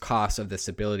have this cost of the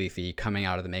stability fee coming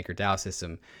out of the MakerDAO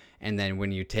system. And then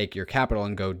when you take your capital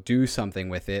and go do something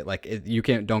with it, you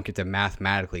don't get to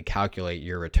mathematically calculate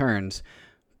your returns,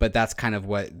 but that's kind of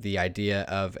what the idea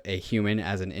of a human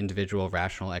as an individual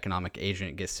rational economic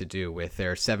agent gets to do with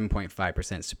their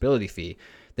 7.5% stability fee.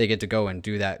 They get to go and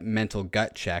do that mental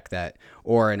gut check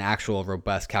or an actual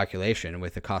robust calculation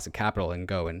with the cost of capital and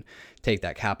go and take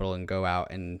that capital and go out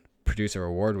and produce a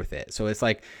reward with it. So it's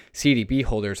like CDB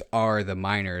holders are the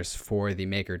miners for the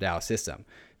MakerDAO system.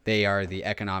 They are the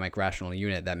economic rational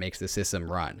unit that makes the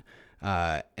system run.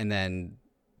 And then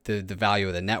the value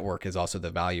of the network is also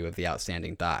the value of the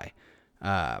outstanding DAI.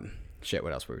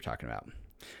 What else were we talking about?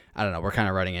 I don't know. We're kind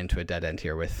of running into a dead end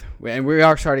here and we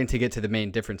are starting to get to the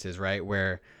main differences, right?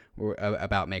 Where we're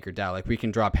about MakerDAO. Like, we can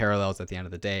draw parallels at the end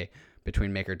of the day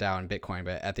between MakerDAO and Bitcoin,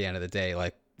 but at the end of the day,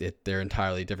 like, they're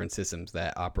entirely different systems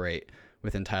that operate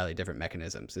with entirely different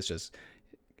mechanisms. It's just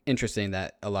interesting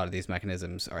that a lot of these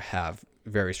mechanisms have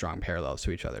very strong parallels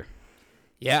to each other.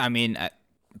 Yeah, I mean,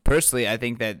 personally, I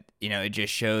think that, it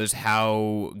just shows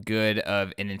how good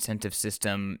of an incentive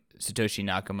system Satoshi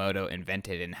Nakamoto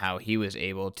invented and how he was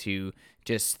able to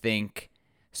just think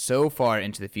so far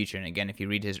into the future. And again, if you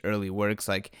read his early works,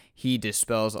 like, he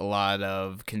dispels a lot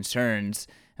of concerns,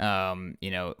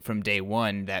 from day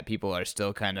one that people are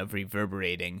still kind of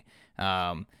reverberating.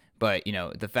 But,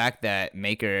 the fact that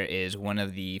Maker is one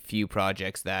of the few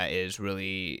projects that is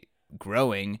really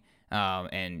growing,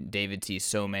 and David sees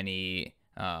so many,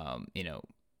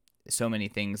 so many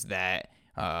things that,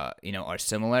 are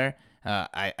similar,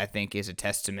 I think is a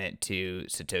testament to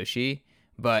Satoshi.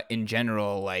 But in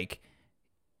general, like,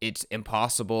 it's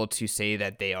impossible to say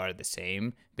that they are the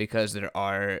same because there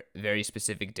are very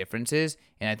specific differences.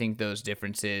 And I think those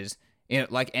differences,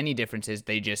 like any differences,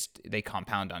 they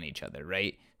compound on each other,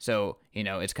 right? So,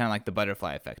 it's kind of like the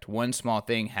butterfly effect. One small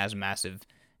thing has a massive,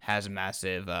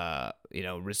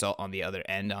 result on the other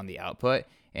end, on the output.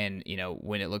 And,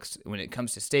 when it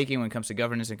comes to staking, when it comes to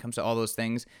governance, when it comes to all those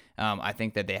things, I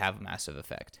think that they have a massive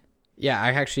effect. Yeah,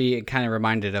 I actually kind of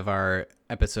reminded of our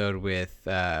episode with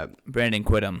Brandon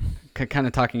Quittem, kind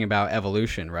of talking about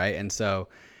evolution, right? And so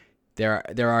there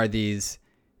are these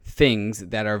things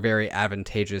that are very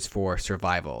advantageous for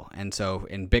survival. And so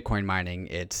in Bitcoin mining,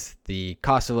 it's the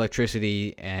cost of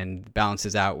electricity and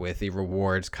balances out with the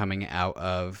rewards coming out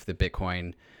of the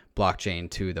Bitcoin blockchain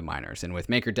to the miners. And with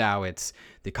MakerDAO, it's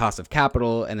the cost of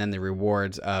capital and then the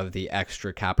rewards of the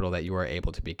extra capital that you are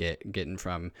able to be getting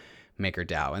from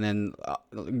MakerDAO. And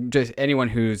then just anyone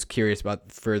who's curious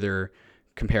about further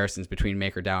comparisons between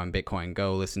MakerDAO and Bitcoin,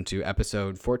 go listen to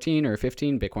episode 14 or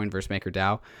 15, Bitcoin versus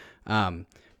MakerDAO.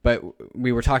 But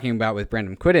we were talking about with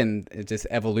Brandon Quittem, this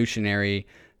evolutionary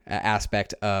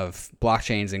aspect of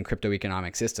blockchains and crypto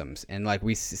economic systems. And like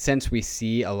since we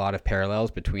see a lot of parallels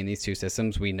between these two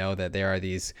systems, we know that there are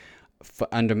these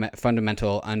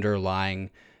fundamental underlying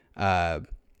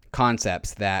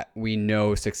concepts that we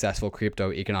know successful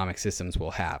crypto economic systems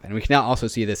will have. And we can now also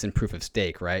see this in proof of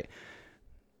stake, right?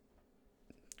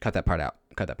 Cut that part out.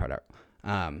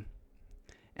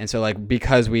 And so like,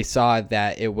 because we saw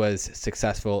that it was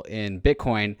successful in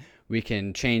Bitcoin, we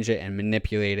can change it and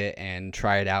manipulate it and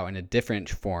try it out in a different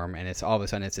form. And it's all of a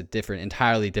sudden it's a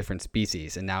entirely different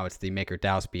species. And now it's the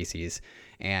MakerDAO species,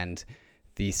 and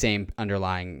the same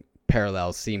underlying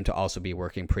parallels seem to also be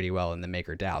working pretty well in the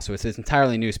MakerDAO. So it's this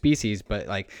entirely new species, but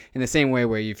like in the same way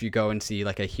where if you go and see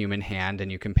like a human hand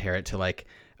and you compare it to like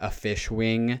a fish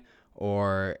wing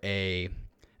or I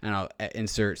don't know,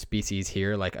 insert species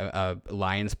here, like a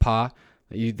lion's paw,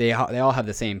 they all have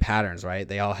the same patterns, right?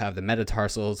 They all have the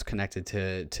metatarsals connected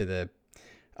to the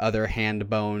other hand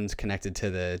bones connected to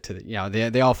the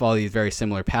they all follow these very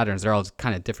similar patterns. They're all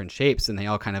kind of different shapes, and they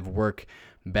all kind of work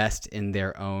best in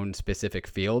their own specific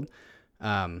field,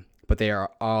 but they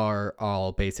are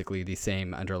all basically the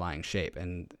same underlying shape,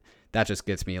 and that just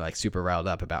gets me like super riled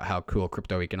up about how cool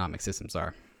crypto economic systems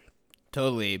are.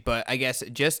 Totally, but I guess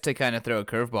just to kind of throw a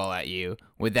curveball at you,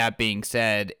 with that being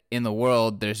said, in the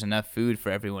world there's enough food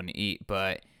for everyone to eat,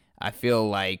 but I feel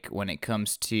like when it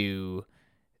comes to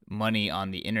money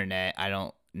on the internet, I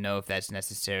don't know if that's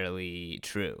necessarily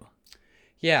true.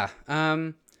 Yeah,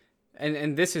 and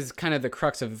this is kind of the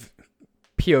crux of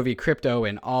POV crypto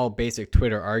and all basic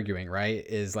Twitter arguing, right?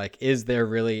 Is like, is there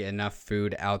really enough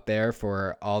food out there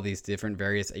for all these different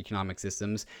various economic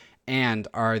systems? And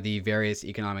are the various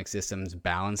economic systems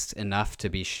balanced enough to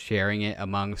be sharing it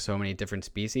among so many different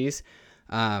species?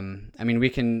 I mean,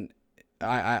 we can,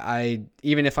 I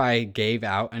even if I gave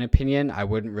out an opinion, I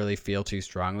wouldn't really feel too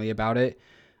strongly about it.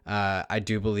 I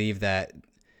do believe that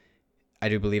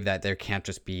there can't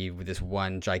just be this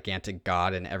one gigantic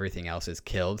god and everything else is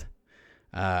killed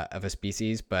of a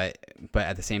species, but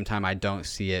at the same time, I don't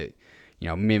see it,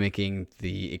 mimicking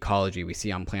the ecology we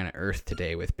see on planet Earth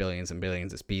today with billions and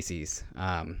billions of species.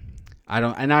 I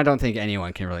don't think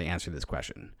anyone can really answer this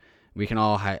question. We can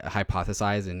all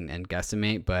hypothesize and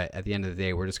guesstimate, but at the end of the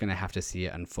day, we're just going to have to see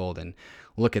it unfold and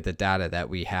look at the data that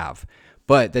we have.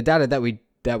 But the data that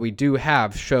we do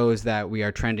have shows that we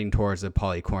are trending towards a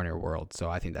polycorner world. So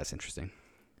I think that's interesting.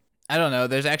 I don't know.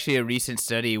 There's actually a recent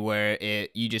study where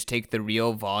you just take the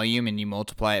real volume and you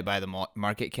multiply it by the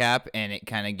market cap, and it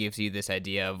kind of gives you this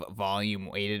idea of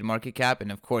volume-weighted market cap.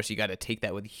 And of course, you got to take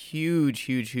that with huge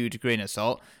grain of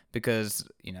salt, because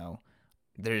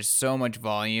there's so much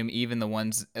volume, even the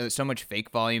ones so much fake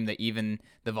volume, that even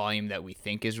the volume that we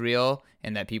think is real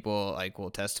and that people like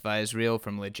will testify is real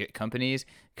from legit companies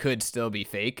could still be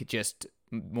fake, just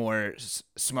more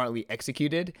smartly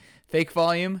executed fake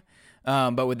volume.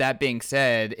 But with that being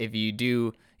said, if you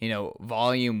do,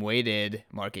 volume weighted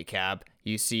market cap,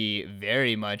 you see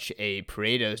very much a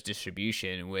Pareto's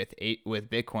distribution with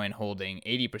Bitcoin holding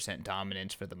 80%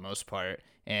 dominance for the most part.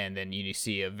 And then you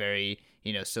see a very,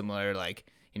 similar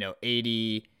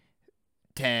 80,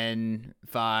 10,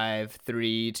 5,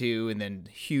 3, 2, and then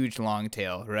huge long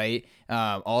tail, right?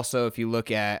 Also, if you look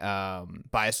at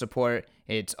bias support,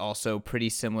 it's also pretty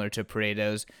similar to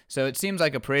Pareto's. So it seems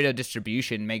like a Pareto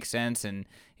distribution makes sense. And,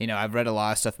 I've read a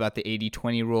lot of stuff about the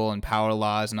 80-20 rule and power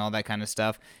laws and all that kind of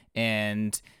stuff.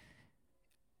 And,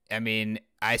 I mean,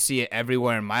 I see it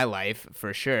everywhere in my life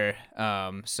for sure.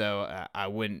 So I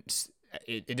wouldn't,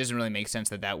 it doesn't really make sense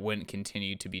that wouldn't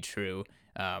continue to be true.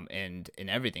 And in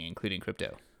everything, including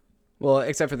crypto. Well,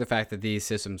 except for the fact that these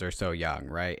systems are so young,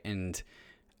 right? And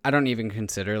I don't even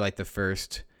consider like the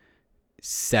first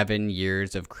 7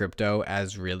 years of crypto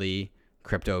as really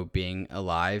crypto being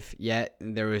alive yet.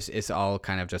 It's all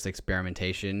kind of just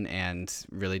experimentation and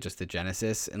really just the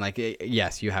genesis. And like,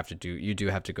 yes, you do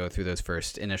have to go through those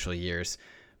first initial years,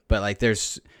 but like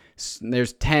there's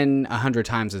 100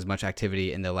 times as much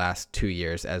activity in the last 2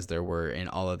 years as there were in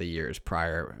all of the years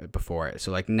before it.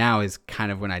 So like now is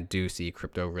kind of when I do see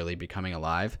crypto really becoming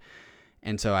alive.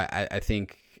 And so I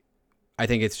think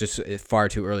it's just far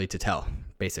too early to tell,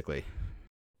 basically.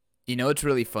 What's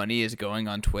really funny is going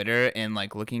on Twitter and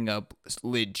like looking up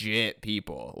legit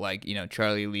people like,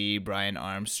 Charlie Lee, Brian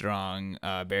Armstrong,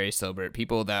 Barry Silbert,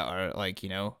 people that are like,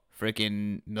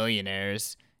 freaking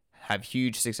millionaires, have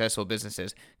huge successful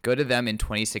businesses. Go to them in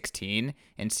 2016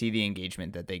 and see the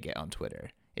engagement that they get on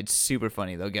Twitter. It's super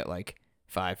funny. They'll get like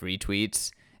 5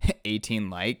 retweets, 18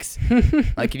 likes.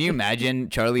 Like, can you imagine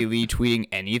Charlie Lee tweeting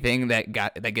anything that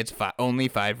gets only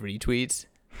 5 retweets?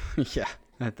 Yeah,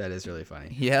 that is really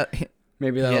funny. Yeah,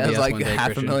 maybe that'll be us like one day,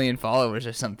 500,000 followers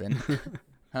or something.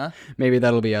 Huh? Maybe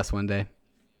that'll be us one day.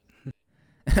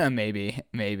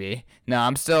 Maybe. No,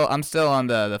 I'm still on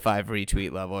the 5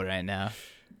 retweet level right now.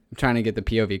 I'm trying to get the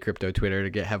POV Crypto Twitter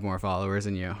to have more followers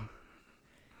than you.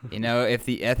 If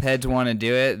the F heads want to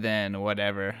do it, then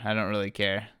whatever. I don't really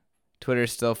care.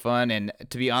 Twitter's still fun, and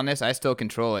to be honest, I still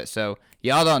control it. So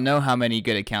y'all don't know how many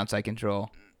good accounts I control.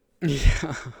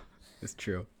 Yeah, it's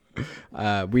true.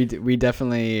 We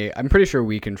definitely. I'm pretty sure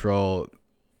we control.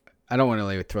 I don't want to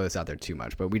really throw this out there too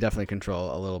much, but we definitely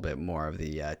control a little bit more of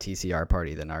the TCR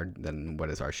party than what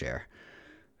is our share.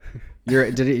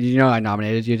 Did you know I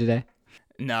nominated you today?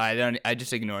 No, I don't. I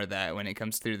just ignore that when it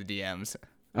comes through the DMs.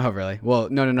 Oh, really? Well,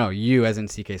 no. You, as in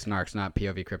CK Snarks, not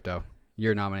POV Crypto.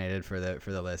 You're nominated for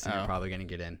the list, and you're probably gonna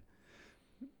get in.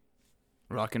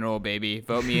 Rock and roll, baby.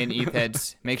 Vote me in, ETH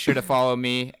heads. Make sure to follow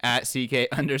me at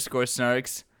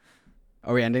CK_Snarks.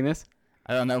 Are we ending this?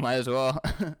 I don't know. Might as well.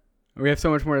 We have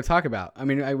so much more to talk about. I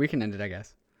mean, we can end it, I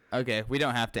guess. Okay, we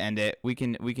don't have to end it. We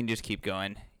can just keep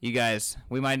going. You guys,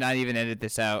 we might not even edit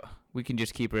this out. We can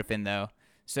just keep riffing though.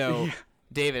 So, yeah.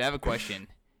 David, I have a question.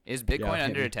 Is Bitcoin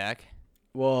under attack?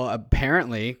 Well,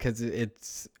 apparently, because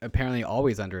it's apparently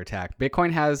always under attack.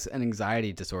 Bitcoin has an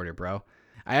anxiety disorder, bro.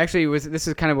 This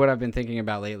is kind of what I've been thinking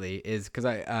about lately, is because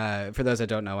for those that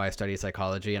don't know, I studied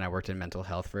psychology and I worked in mental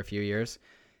health for a few years.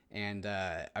 And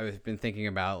I've been thinking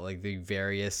about like the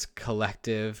various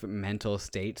collective mental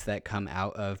states that come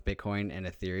out of Bitcoin and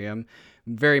Ethereum,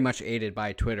 very much aided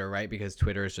by Twitter, right? Because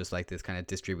Twitter is just like this kind of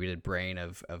distributed brain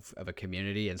of a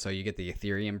community. And so you get the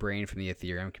Ethereum brain from the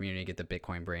Ethereum community, you get the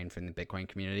Bitcoin brain from the Bitcoin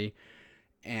community.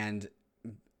 And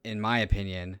in my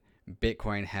opinion,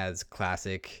 Bitcoin has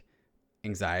classic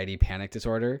anxiety panic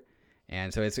disorder.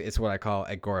 And so it's what I call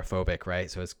agoraphobic, right?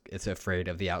 So it's afraid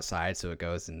of the outside, so it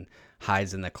goes and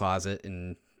hides in the closet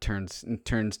and turns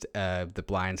the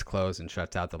blinds closed and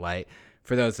shuts out the light.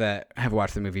 For those that have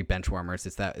watched the movie Benchwarmers,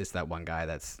 it's that one guy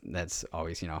that's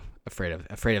always afraid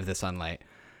of the sunlight.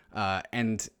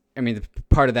 And I mean,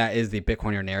 part of that is the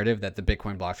Bitcoiner narrative that the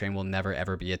Bitcoin blockchain will never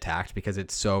ever be attacked because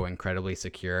it's so incredibly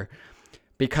secure.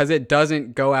 Because it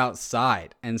doesn't go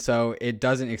outside, and so it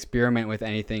doesn't experiment with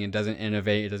anything, it doesn't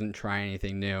innovate, it doesn't try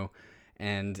anything new.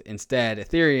 And instead,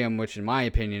 Ethereum, which in my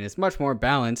opinion is much more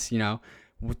balanced,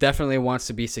 definitely wants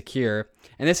to be secure.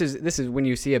 And this is when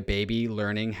you see a baby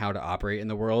learning how to operate in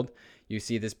the world. You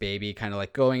see this baby kind of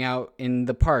like going out in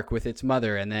the park with its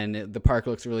mother, and then the park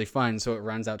looks really fun, so it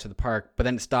runs out to the park, but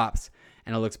then it stops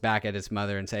and it looks back at its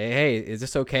mother and say, "Hey, is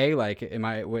this okay? Like,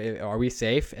 are we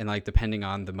safe?" And like, depending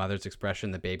on the mother's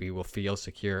expression, the baby will feel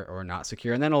secure or not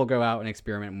secure, and then it'll go out and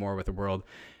experiment more with the world,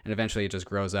 and eventually it just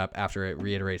grows up after it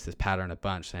reiterates this pattern a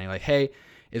bunch, saying like, "Hey,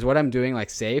 is what I'm doing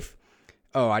like safe?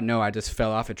 Oh, I know I just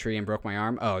fell off a tree and broke my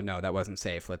arm. Oh no, that wasn't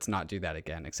safe. Let's not do that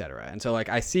again," etc. And so like,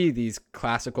 I see these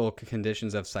classical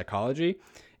conditions of psychology,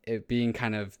 it being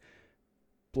kind of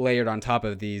layered on top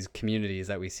of these communities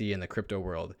that we see in the crypto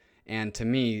world. And to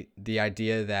me, the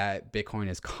idea that Bitcoin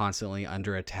is constantly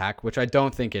under attack, which I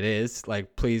don't think it is,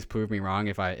 like, please prove me wrong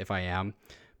if I am,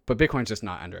 but Bitcoin's just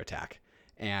not under attack,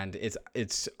 and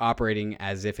it's operating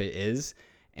as if it is.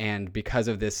 And because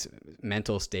of this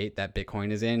mental state that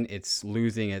Bitcoin is in, it's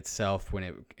losing itself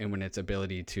when its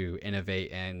ability to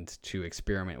innovate and to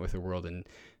experiment with the world and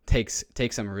take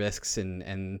some risks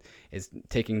and is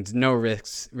taking no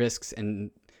risks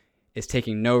and is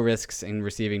taking no risks and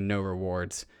receiving no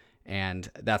rewards. And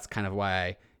that's kind of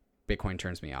why Bitcoin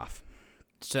turns me off.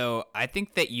 So I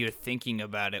think that you're thinking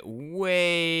about it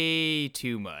way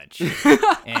too much.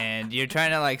 And you're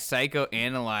trying to like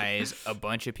psychoanalyze a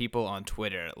bunch of people on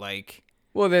Twitter. Like,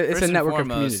 well, it's a network of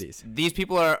communities.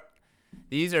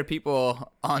 These are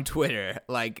people on Twitter.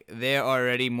 Like, they're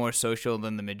already more social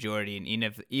than the majority. And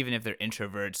even if they're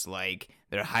introverts, like,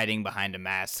 they're hiding behind a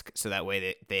mask so that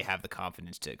way they have the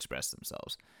confidence to express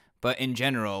themselves. But in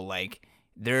general, like,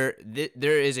 there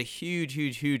is a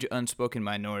huge unspoken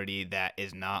minority that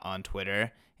is not on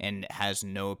Twitter and has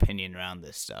no opinion around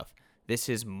this stuff. This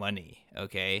is money,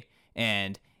 okay?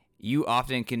 And you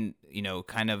often can,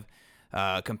 kind of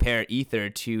compare Ether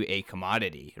to a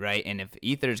commodity, right? And if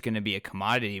Ether is going to be a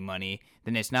commodity money,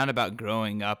 then it's not about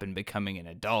growing up and becoming an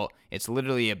adult. It's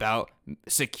literally about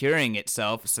securing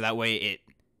itself so that way it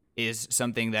is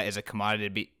something that is a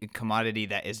commodity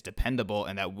that is dependable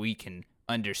and that we can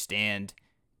understand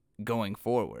going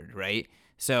forward, right?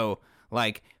 So,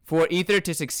 like, for Ether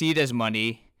to succeed as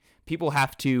money, people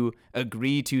have to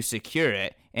agree to secure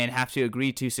it and have to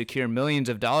agree to secure millions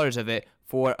of dollars of it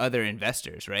for other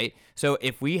investors, right? So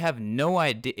if we have no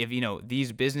idea, if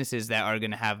these businesses that are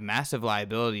going to have massive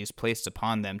liabilities placed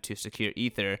upon them to secure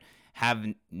Ether have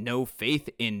no faith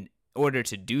in order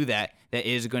to do that, that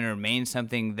is going to remain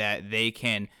something that they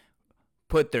can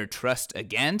put their trust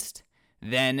against,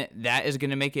 then that is going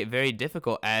to make it very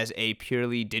difficult as a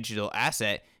purely digital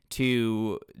asset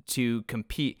to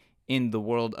compete in the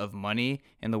world of money,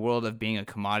 in the world of being a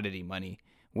commodity money.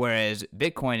 Whereas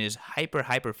Bitcoin is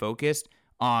hyper focused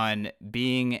on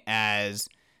being as,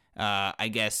 I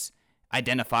guess,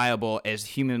 identifiable as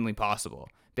humanly possible.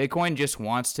 Bitcoin just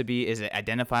wants to be as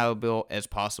identifiable as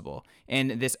possible.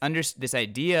 And this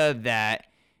idea that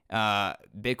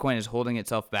Bitcoin is holding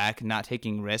itself back, not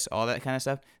taking risks, all that kind of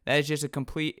stuff, that is just a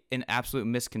complete and absolute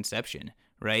misconception,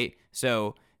 right?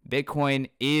 So Bitcoin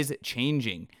is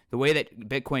changing. The way that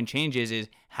Bitcoin changes is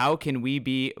how can we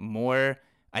be more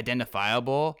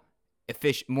identifiable,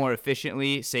 more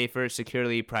efficiently, safer,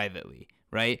 securely, privately,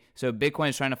 right? So Bitcoin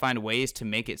is trying to find ways to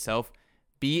make itself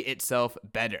be itself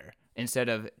better instead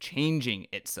of changing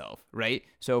itself, right?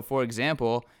 So for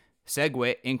example,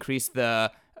 SegWit increased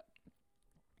the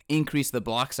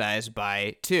block size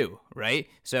by 2, right?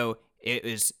 So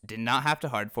it did not have to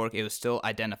hard fork. It was still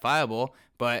identifiable,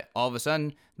 but all of a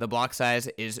sudden the block size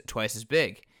is twice as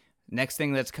big. Next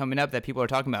thing that's coming up that people are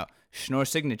talking about, Schnorr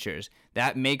signatures.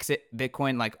 That makes it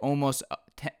Bitcoin like almost,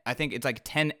 I think it's like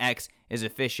 10x as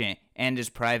efficient and is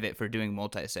private for doing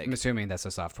multi-sig. I'm assuming that's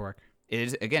a soft fork.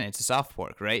 It's a soft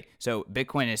fork, right? So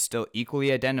Bitcoin is still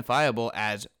equally identifiable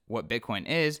as what Bitcoin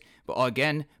is, but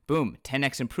again, boom,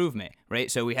 10x improvement, right?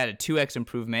 So we had a 2x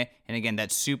improvement, and again,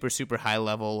 that's super, super high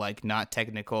level, like not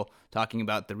technical, talking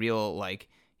about the real, like,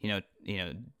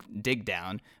 dig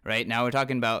down, right? Now we're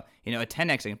talking about, a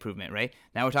 10x improvement, right?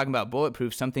 Now we're talking about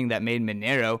Bulletproof, something that made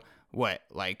Monero,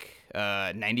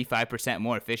 95%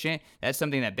 more efficient. That's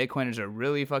something that Bitcoiners are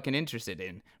really fucking interested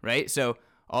in, right? So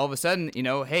all of a sudden,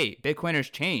 hey, Bitcoiners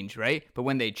change, right? But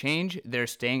when they change, they're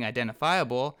staying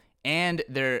identifiable and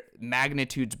their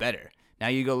magnitude's better. Now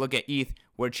you go look at ETH,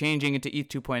 we're changing into ETH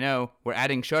 2.0, we're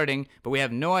adding sharding, but we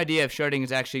have no idea if sharding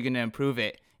is actually going to improve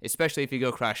it, especially if you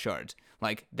go cross shards.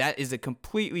 Like, that is a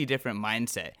completely different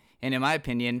mindset. And in my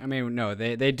opinion... I mean, no,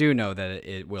 they do know that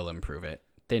it will improve it.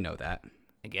 They know that.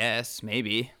 I guess,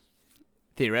 maybe.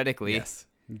 Theoretically. Yes.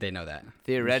 They know that.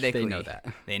 Theoretically. They know that.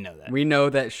 They know that. We know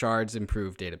that shards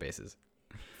improve databases.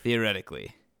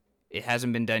 Theoretically. It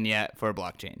hasn't been done yet for a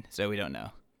blockchain, so we don't know.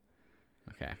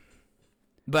 Okay.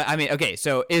 But,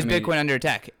 so is Bitcoin under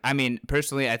attack?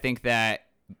 Personally, I think that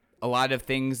a lot of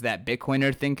things that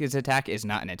Bitcoiner think is attack is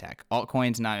not an attack.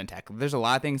 Altcoin's not an attack. There's a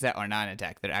lot of things that are not an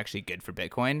attack that are actually good for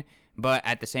Bitcoin, but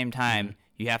at the same time,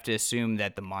 you have to assume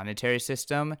that the monetary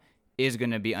system is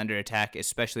going to be under attack,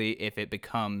 especially if it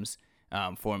becomes...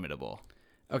 formidable.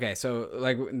 Okay, so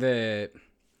like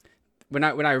when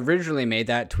I originally made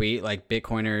that tweet, like the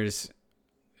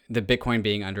Bitcoin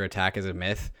being under attack is a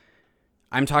myth.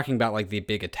 I'm talking about like the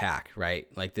big attack, right?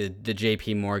 Like the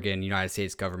JP Morgan, United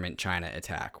States government, China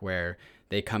attack, where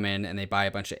they come in and they buy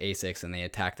a bunch of ASICs and they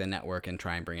attack the network and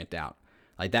try and bring it down.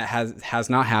 Like that has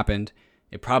not happened.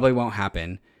 It probably won't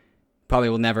happen. Probably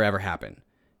will never ever happen.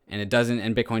 And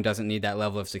Bitcoin doesn't need that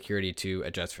level of security to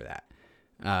adjust for that.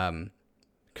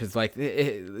 Because like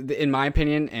in my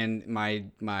opinion and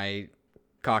my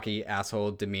cocky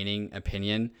asshole demeaning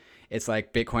opinion, it's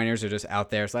like Bitcoiners are just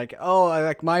out there. It's like, oh,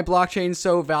 like my blockchain's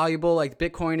so valuable. Like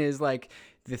Bitcoin is like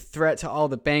the threat to all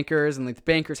the bankers, and like the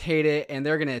bankers hate it and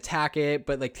they're gonna attack it,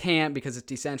 but like can't because it's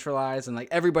decentralized, and like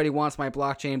everybody wants my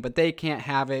blockchain, but they can't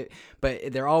have it.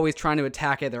 But they're always trying to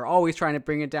attack it. They're always trying to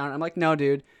bring it down. I'm like, no,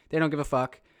 dude, they don't give a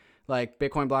fuck. Like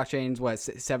Bitcoin blockchain's what,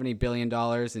 $70 billion,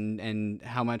 and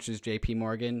how much is JP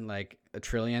Morgan? Like $1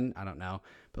 trillion? I don't know.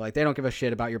 But like they don't give a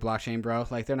shit about your blockchain, bro.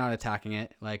 Like they're not attacking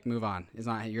it. Like move on.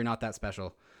 You're not that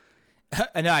special.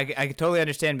 No, I totally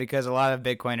understand, because a lot of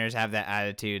Bitcoiners have that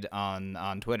attitude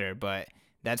on Twitter, but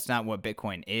that's not what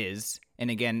Bitcoin is. And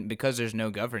again, because there's no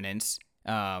governance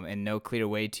and no clear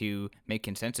way to make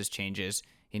consensus changes,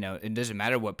 it doesn't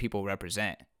matter what people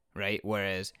represent, right?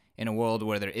 Whereas in a world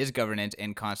where there is governance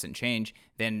and constant change,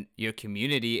 then your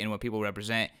community and what people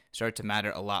represent start to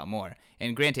matter a lot more.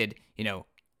 And granted,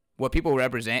 what people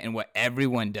represent and what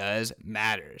everyone does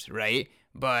matters, right?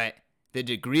 But the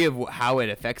degree of how it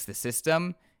affects the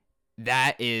system,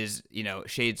 that is,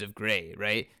 shades of gray,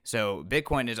 right? So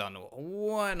Bitcoin is on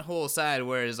one whole side,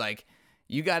 whereas like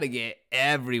you got to get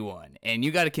everyone, and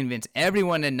you got to convince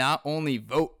everyone to not only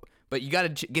vote, but you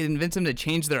got to convince them to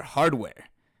change their hardware,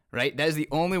 right? That is the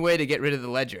only way to get rid of the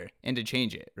ledger and to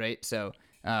change it, right? So,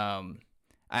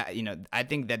 I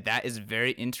think that is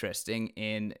very interesting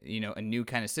in, a new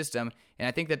kind of system. And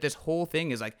I think that this whole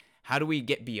thing is like, how do we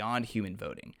get beyond human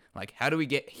voting? Like, how do we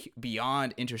get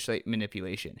beyond interest rate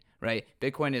manipulation, right?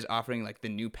 Bitcoin is offering like the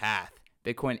new path.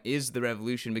 Bitcoin is the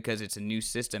revolution because it's a new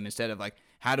system, instead of like,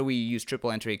 how do we use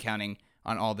triple entry accounting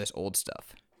on all this old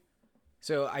stuff.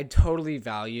 So I totally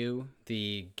value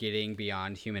the getting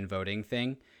beyond human voting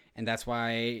thing. And that's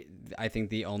why I think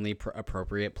the only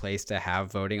appropriate place to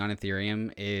have voting on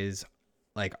Ethereum is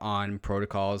like on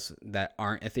protocols that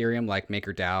aren't Ethereum, like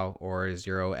MakerDAO or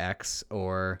 0x,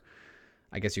 or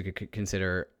I guess you could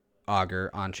consider Augur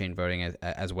on-chain voting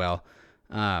as well.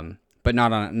 But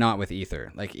not with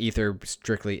Ether. Like Ether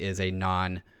strictly is a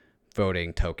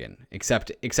non-voting token,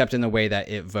 except in the way that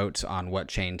it votes on what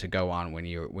chain to go on when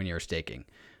you're staking.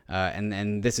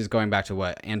 And this is going back to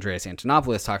what Andreas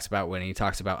Antonopoulos talks about when he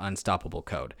talks about unstoppable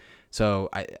code.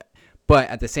 But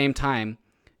at the same time,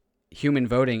 human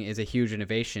voting is a huge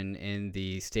innovation in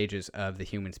the stages of the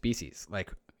human species.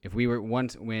 Like if we were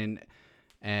once when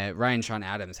Ryan Sean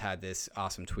Adams had this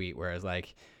awesome tweet where it's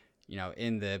like,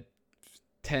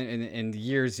 in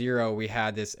year 0 we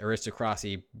had this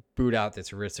aristocracy boot out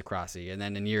this aristocracy, and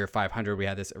then in year 500 we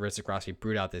had this aristocracy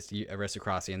boot out this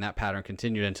aristocracy, and that pattern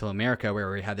continued until America,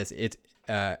 where we had this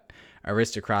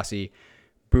aristocracy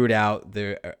boot out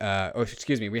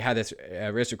we had this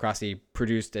aristocracy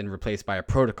produced and replaced by a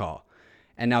protocol,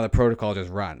 and now the protocol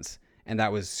just runs, and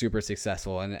that was super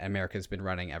successful, and America's been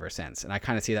running ever since. And I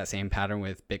kind of see that same pattern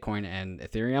with Bitcoin and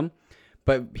Ethereum.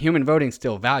 But human voting is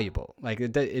still valuable. Like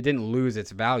it didn't lose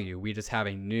its value. We just have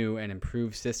a new and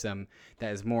improved system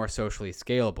that is more socially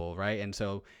scalable, right? And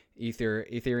so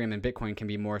Ethereum and Bitcoin can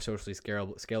be more socially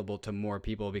scalable to more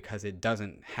people because it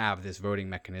doesn't have this voting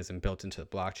mechanism built into the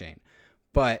blockchain.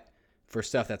 But for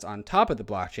stuff that's on top of the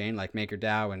blockchain, like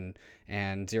MakerDAO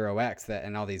and 0x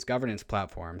and all these governance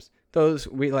platforms, those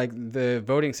we like the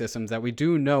voting systems that we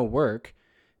do know work,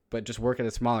 but just work at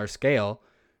a smaller scale.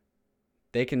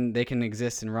 They can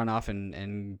exist and run off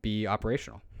and be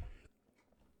operational.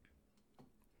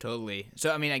 Totally.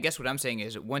 So, I mean, I guess what I'm saying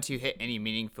is once you hit any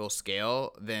meaningful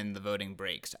scale, then the voting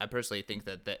breaks. I personally think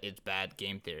that it's bad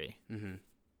game theory. Mm-hmm.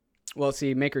 Well,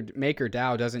 see,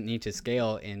 MakerDAO doesn't need to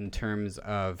scale in terms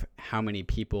of how many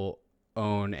people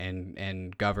own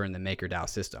and govern the MakerDAO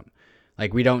system.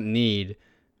 Like, we don't need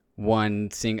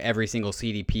every single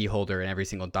CDP holder and every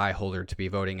single DAI holder to be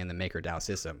voting in the MakerDAO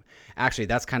system. Actually,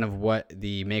 that's kind of what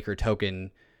the Maker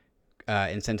token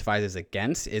incentivizes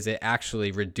against, is it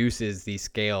actually reduces the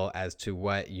scale as to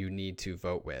what you need to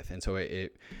vote with. And so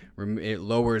it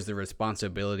lowers the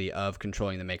responsibility of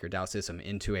controlling the MakerDAO system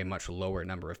into a much lower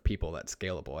number of people that's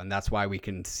scalable. And that's why we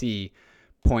can see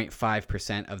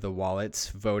 0.5% of the wallets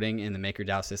voting in the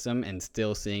MakerDAO system and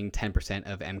still seeing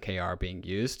 10% of MKR being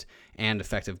used and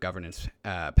effective governance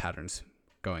patterns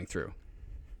going through.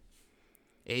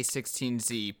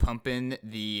 A16Z pumping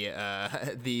the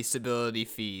stability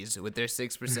fees with their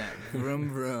 6%. Vroom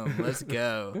vroom, let's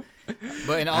go.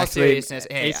 But in all seriousness,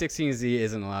 hey, A16Z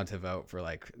isn't allowed to vote for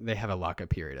they have a lockup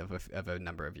period of a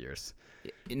number of years.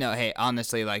 No, hey,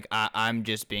 honestly, I'm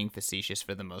just being facetious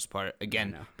for the most part.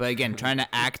 Again, trying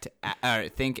to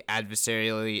think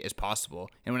adversarially as possible.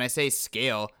 And when I say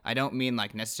scale, I don't mean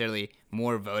necessarily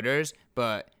more voters,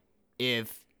 but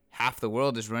if half the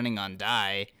world is running on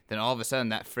DAI, then all of a sudden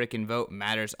that freaking vote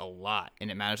matters a lot, and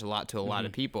it matters a lot to a lot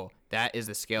of people. That is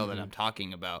the scale that I'm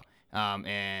talking about.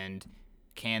 And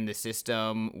can the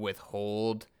system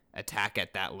withhold attack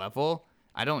at that level?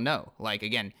 I don't know.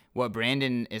 Again, what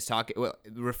Brandon is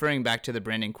referring back to the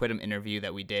Brandon Quittem interview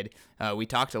that we did, we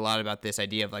talked a lot about this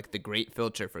idea of the great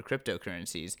filter for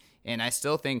cryptocurrencies. And I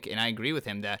still think, and I agree with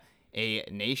him, that a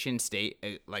nation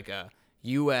state, like a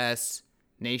U.S.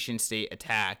 nation state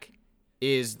attack,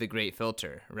 is the great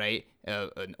filter, right?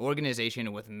 An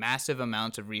organization with massive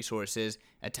amounts of resources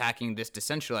attacking this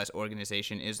decentralized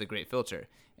organization is the great filter.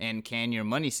 And can your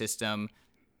money system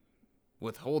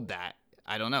withhold that?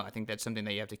 I don't know. I think that's something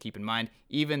that you have to keep in mind.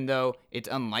 Even though it's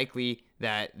unlikely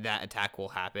that that attack will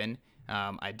happen,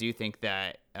 I do think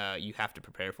that you have to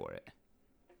prepare for it.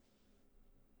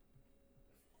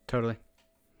 Totally.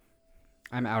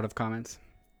 I'm out of comments.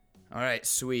 All right,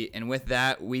 sweet. And with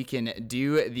that, we can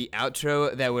do the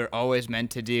outro that we're always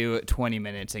meant to do 20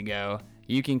 minutes ago.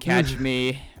 You can catch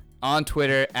me on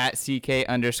Twitter at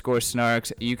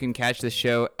CK_snarks. You can catch the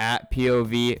show at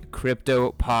POV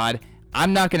Crypto Pod.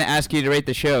 I'm not going to ask you to rate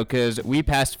the show because we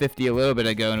passed 50 a little bit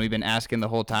ago and we've been asking the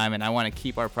whole time. And I want to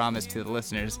keep our promise to the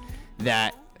listeners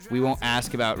that we won't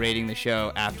ask about rating the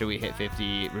show after we hit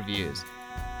 50 reviews.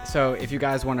 So if you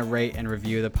guys want to rate and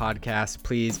review the podcast,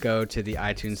 please go to the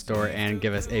iTunes store and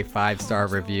give us a 5-star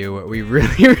review. We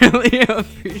really, really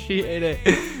appreciate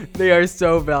it. They are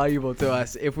so valuable to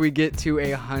us. If we get to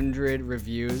 100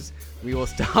 reviews, we will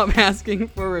stop asking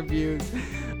for reviews.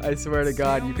 I swear to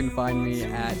God, you can find me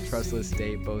at Trustless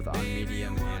State, both on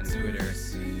Medium and Twitter.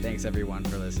 Thanks everyone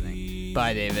for listening.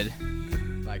 Bye, David.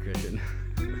 Bye. Bye, Christian.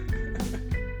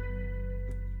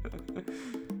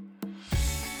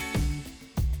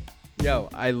 Yo,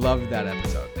 I loved that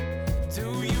episode.